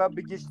mesela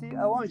bir geçti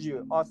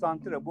avancı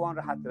asantre bu an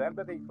rahatlar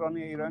elbette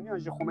İrani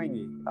anji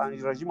Xomeyni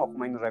anji rejim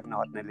Xomeyni revne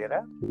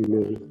hatnelere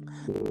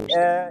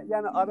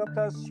yani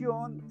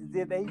adaptasyon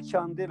zedehi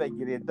çandı ve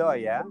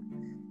giredaya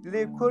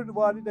li Kurd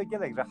valide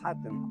gelek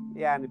rahatın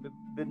yani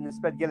bir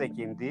nispet gelek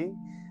indi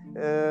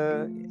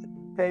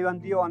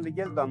peyvendi o anda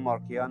gel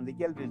Danmarkê anda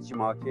gel bir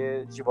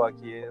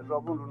civaki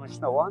rabun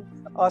runuşnavan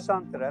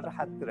asantre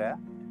rahattre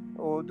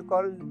o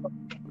dukarın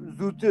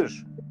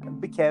zûtir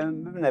bir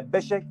kemine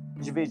beşek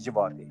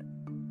civatı.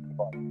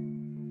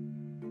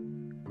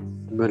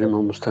 Böyle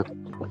mamoste.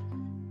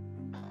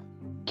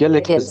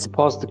 Gelek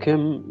spas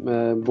dikim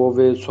bo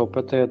ve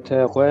sohbete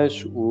te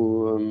xweş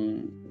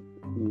û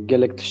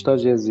gelek tişta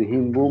jê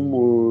zihîn bûm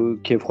û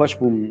kêfxweş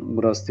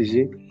bûm rastî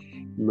jî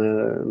me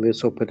vê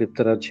sohbetê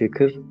te re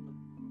çêkir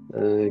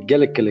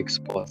gelek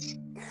spas.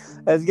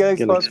 Ez gelek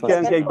spas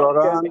کن که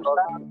باران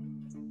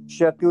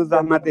شتی و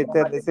زحمت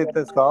تر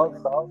لسیت سال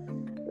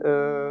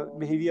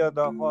به هیوی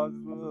داخواز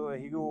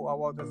هیوی و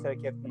آواز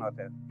سرکت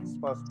ناته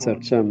سپاس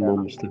سرچم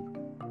مامسته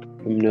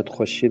امنیت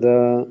خوشی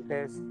ده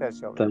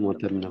سرچم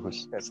تماتر منه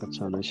خوش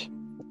سرچانش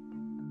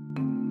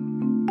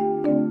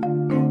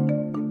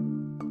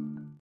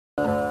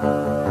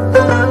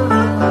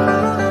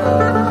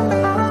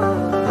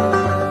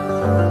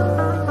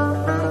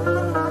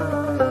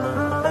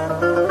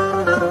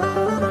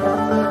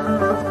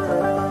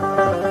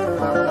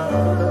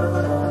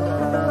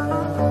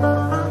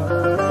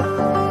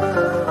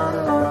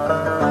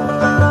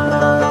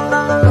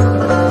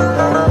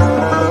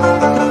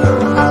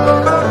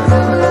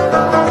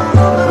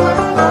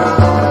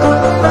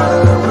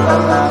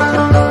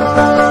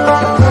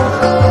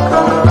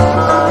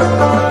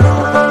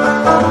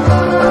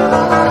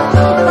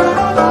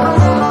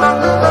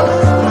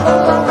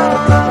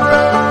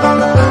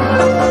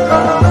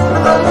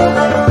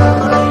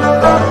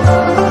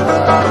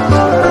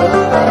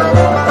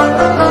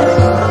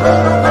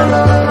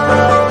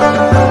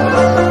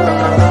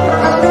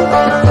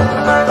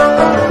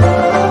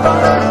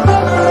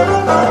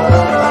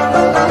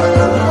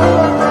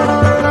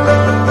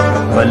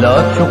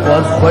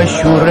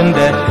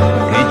شورنده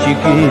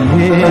کچیکی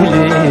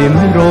لیلی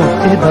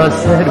مروفتی دا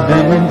سر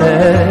بلنده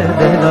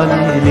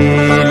دلالی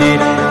لیلی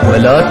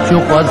ولاد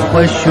چوقاز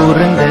خوش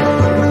شورنده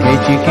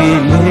کچیکی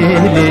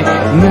لیلی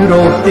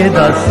مروفتی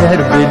دا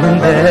سر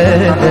بلنده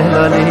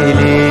دلالی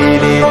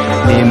لیلی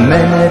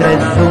لیمن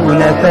رزو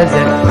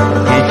نفذه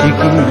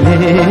کچیکی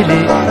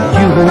لیلی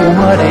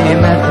جواری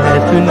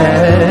متتونه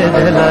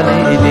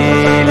دلالی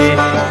لیلی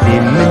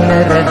لیمن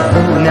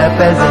رزو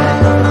نفذه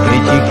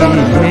کچیکی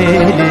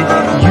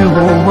لیلی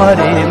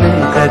جواری من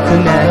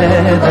کتنه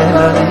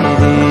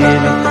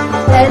دلالیل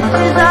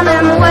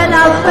استزانم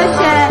ولا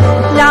فشه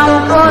لو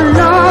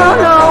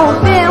قلولو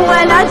في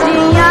ولا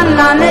جيان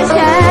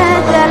نمشه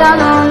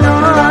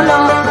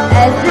دلالولو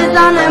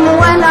استزانم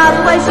ولا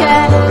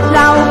فشه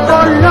لو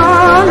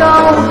قلولو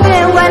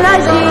في ولا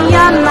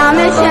جيان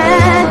نمشه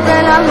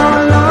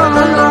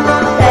دلالولو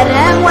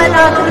ترم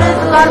ولا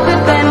ترزقر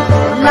بكم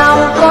لو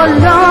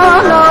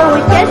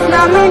قلولو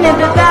كسنا من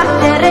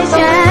ببخت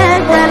رشه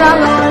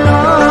دلالولو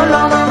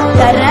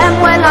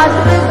ترم ولا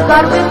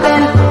تذكر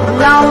بكن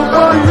لو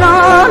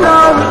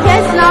قلنا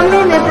كسنا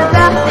من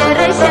ببخت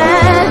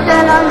رشاد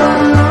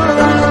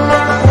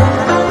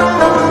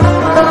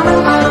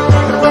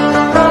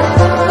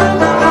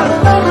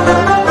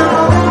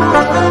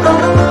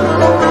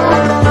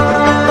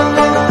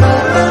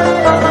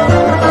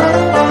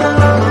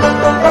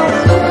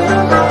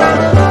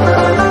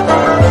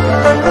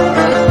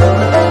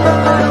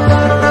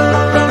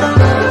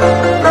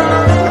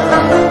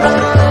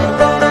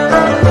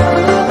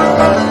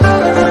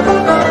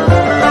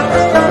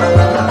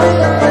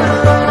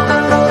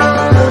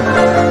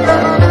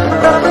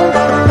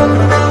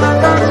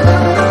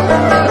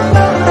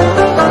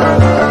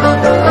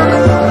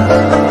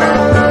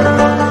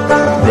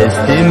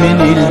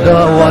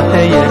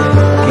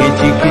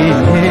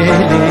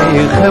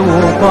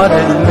خوفار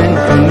من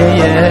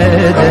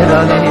كنية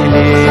دلالي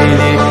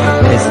ليلي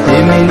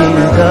استمني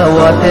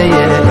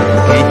زواتية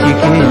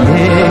كيتك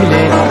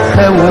ليلي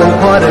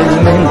خوفار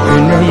من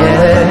كنية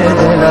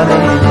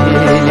دلالي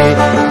ليلي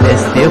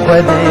دستي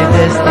خدي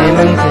دستي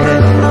منك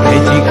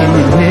كيتك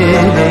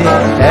ليلي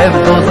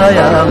ابدو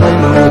ضيا من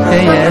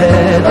موتية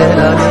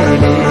دلالي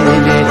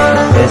ليلي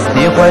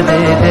دستي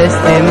خدي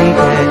دستي منك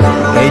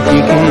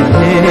كيتك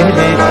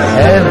ليلي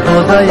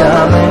ابدو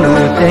ضيا من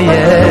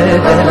موتية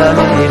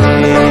دلالي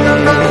ليلي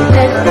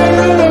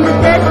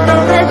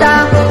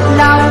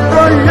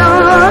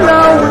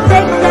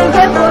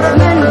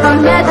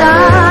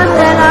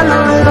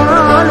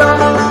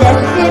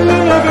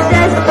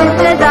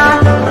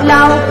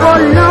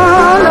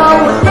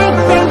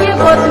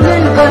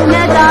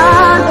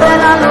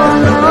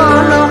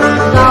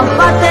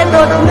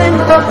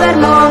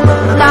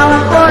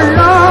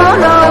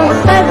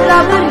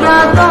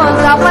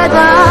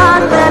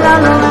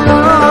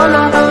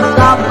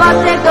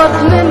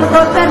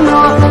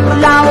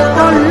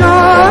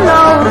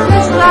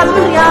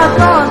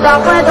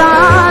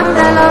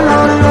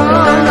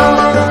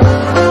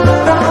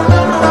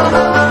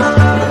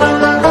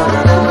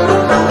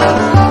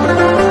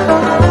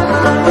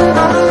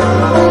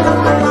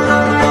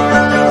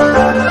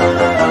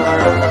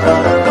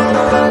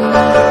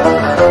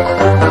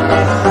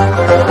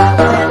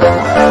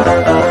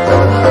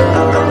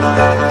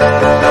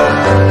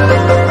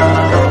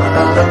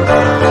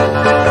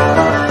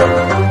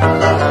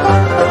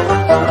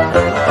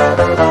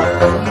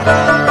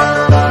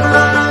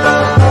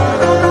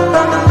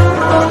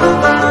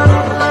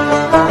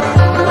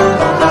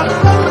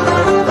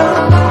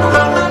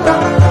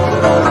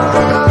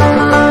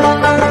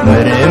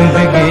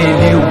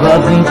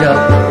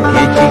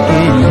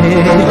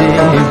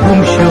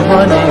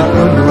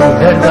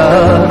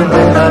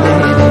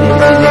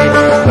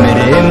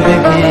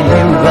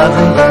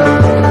Gazın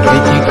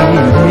keçi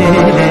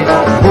kimdele,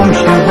 bum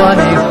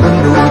şubane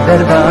kullu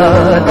berda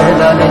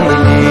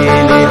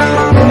delalele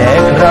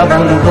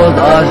nekrabun doz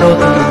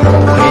ajotun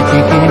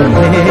keçikin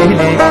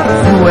lele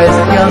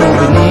suestian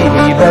ubni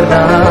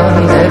berdan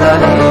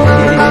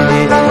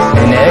delalele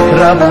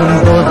nekrabun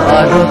doz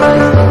ajotun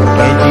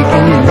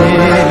keçikin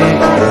lele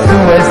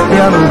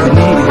suestian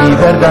ubni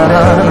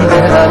berdan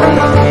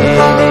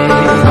delalele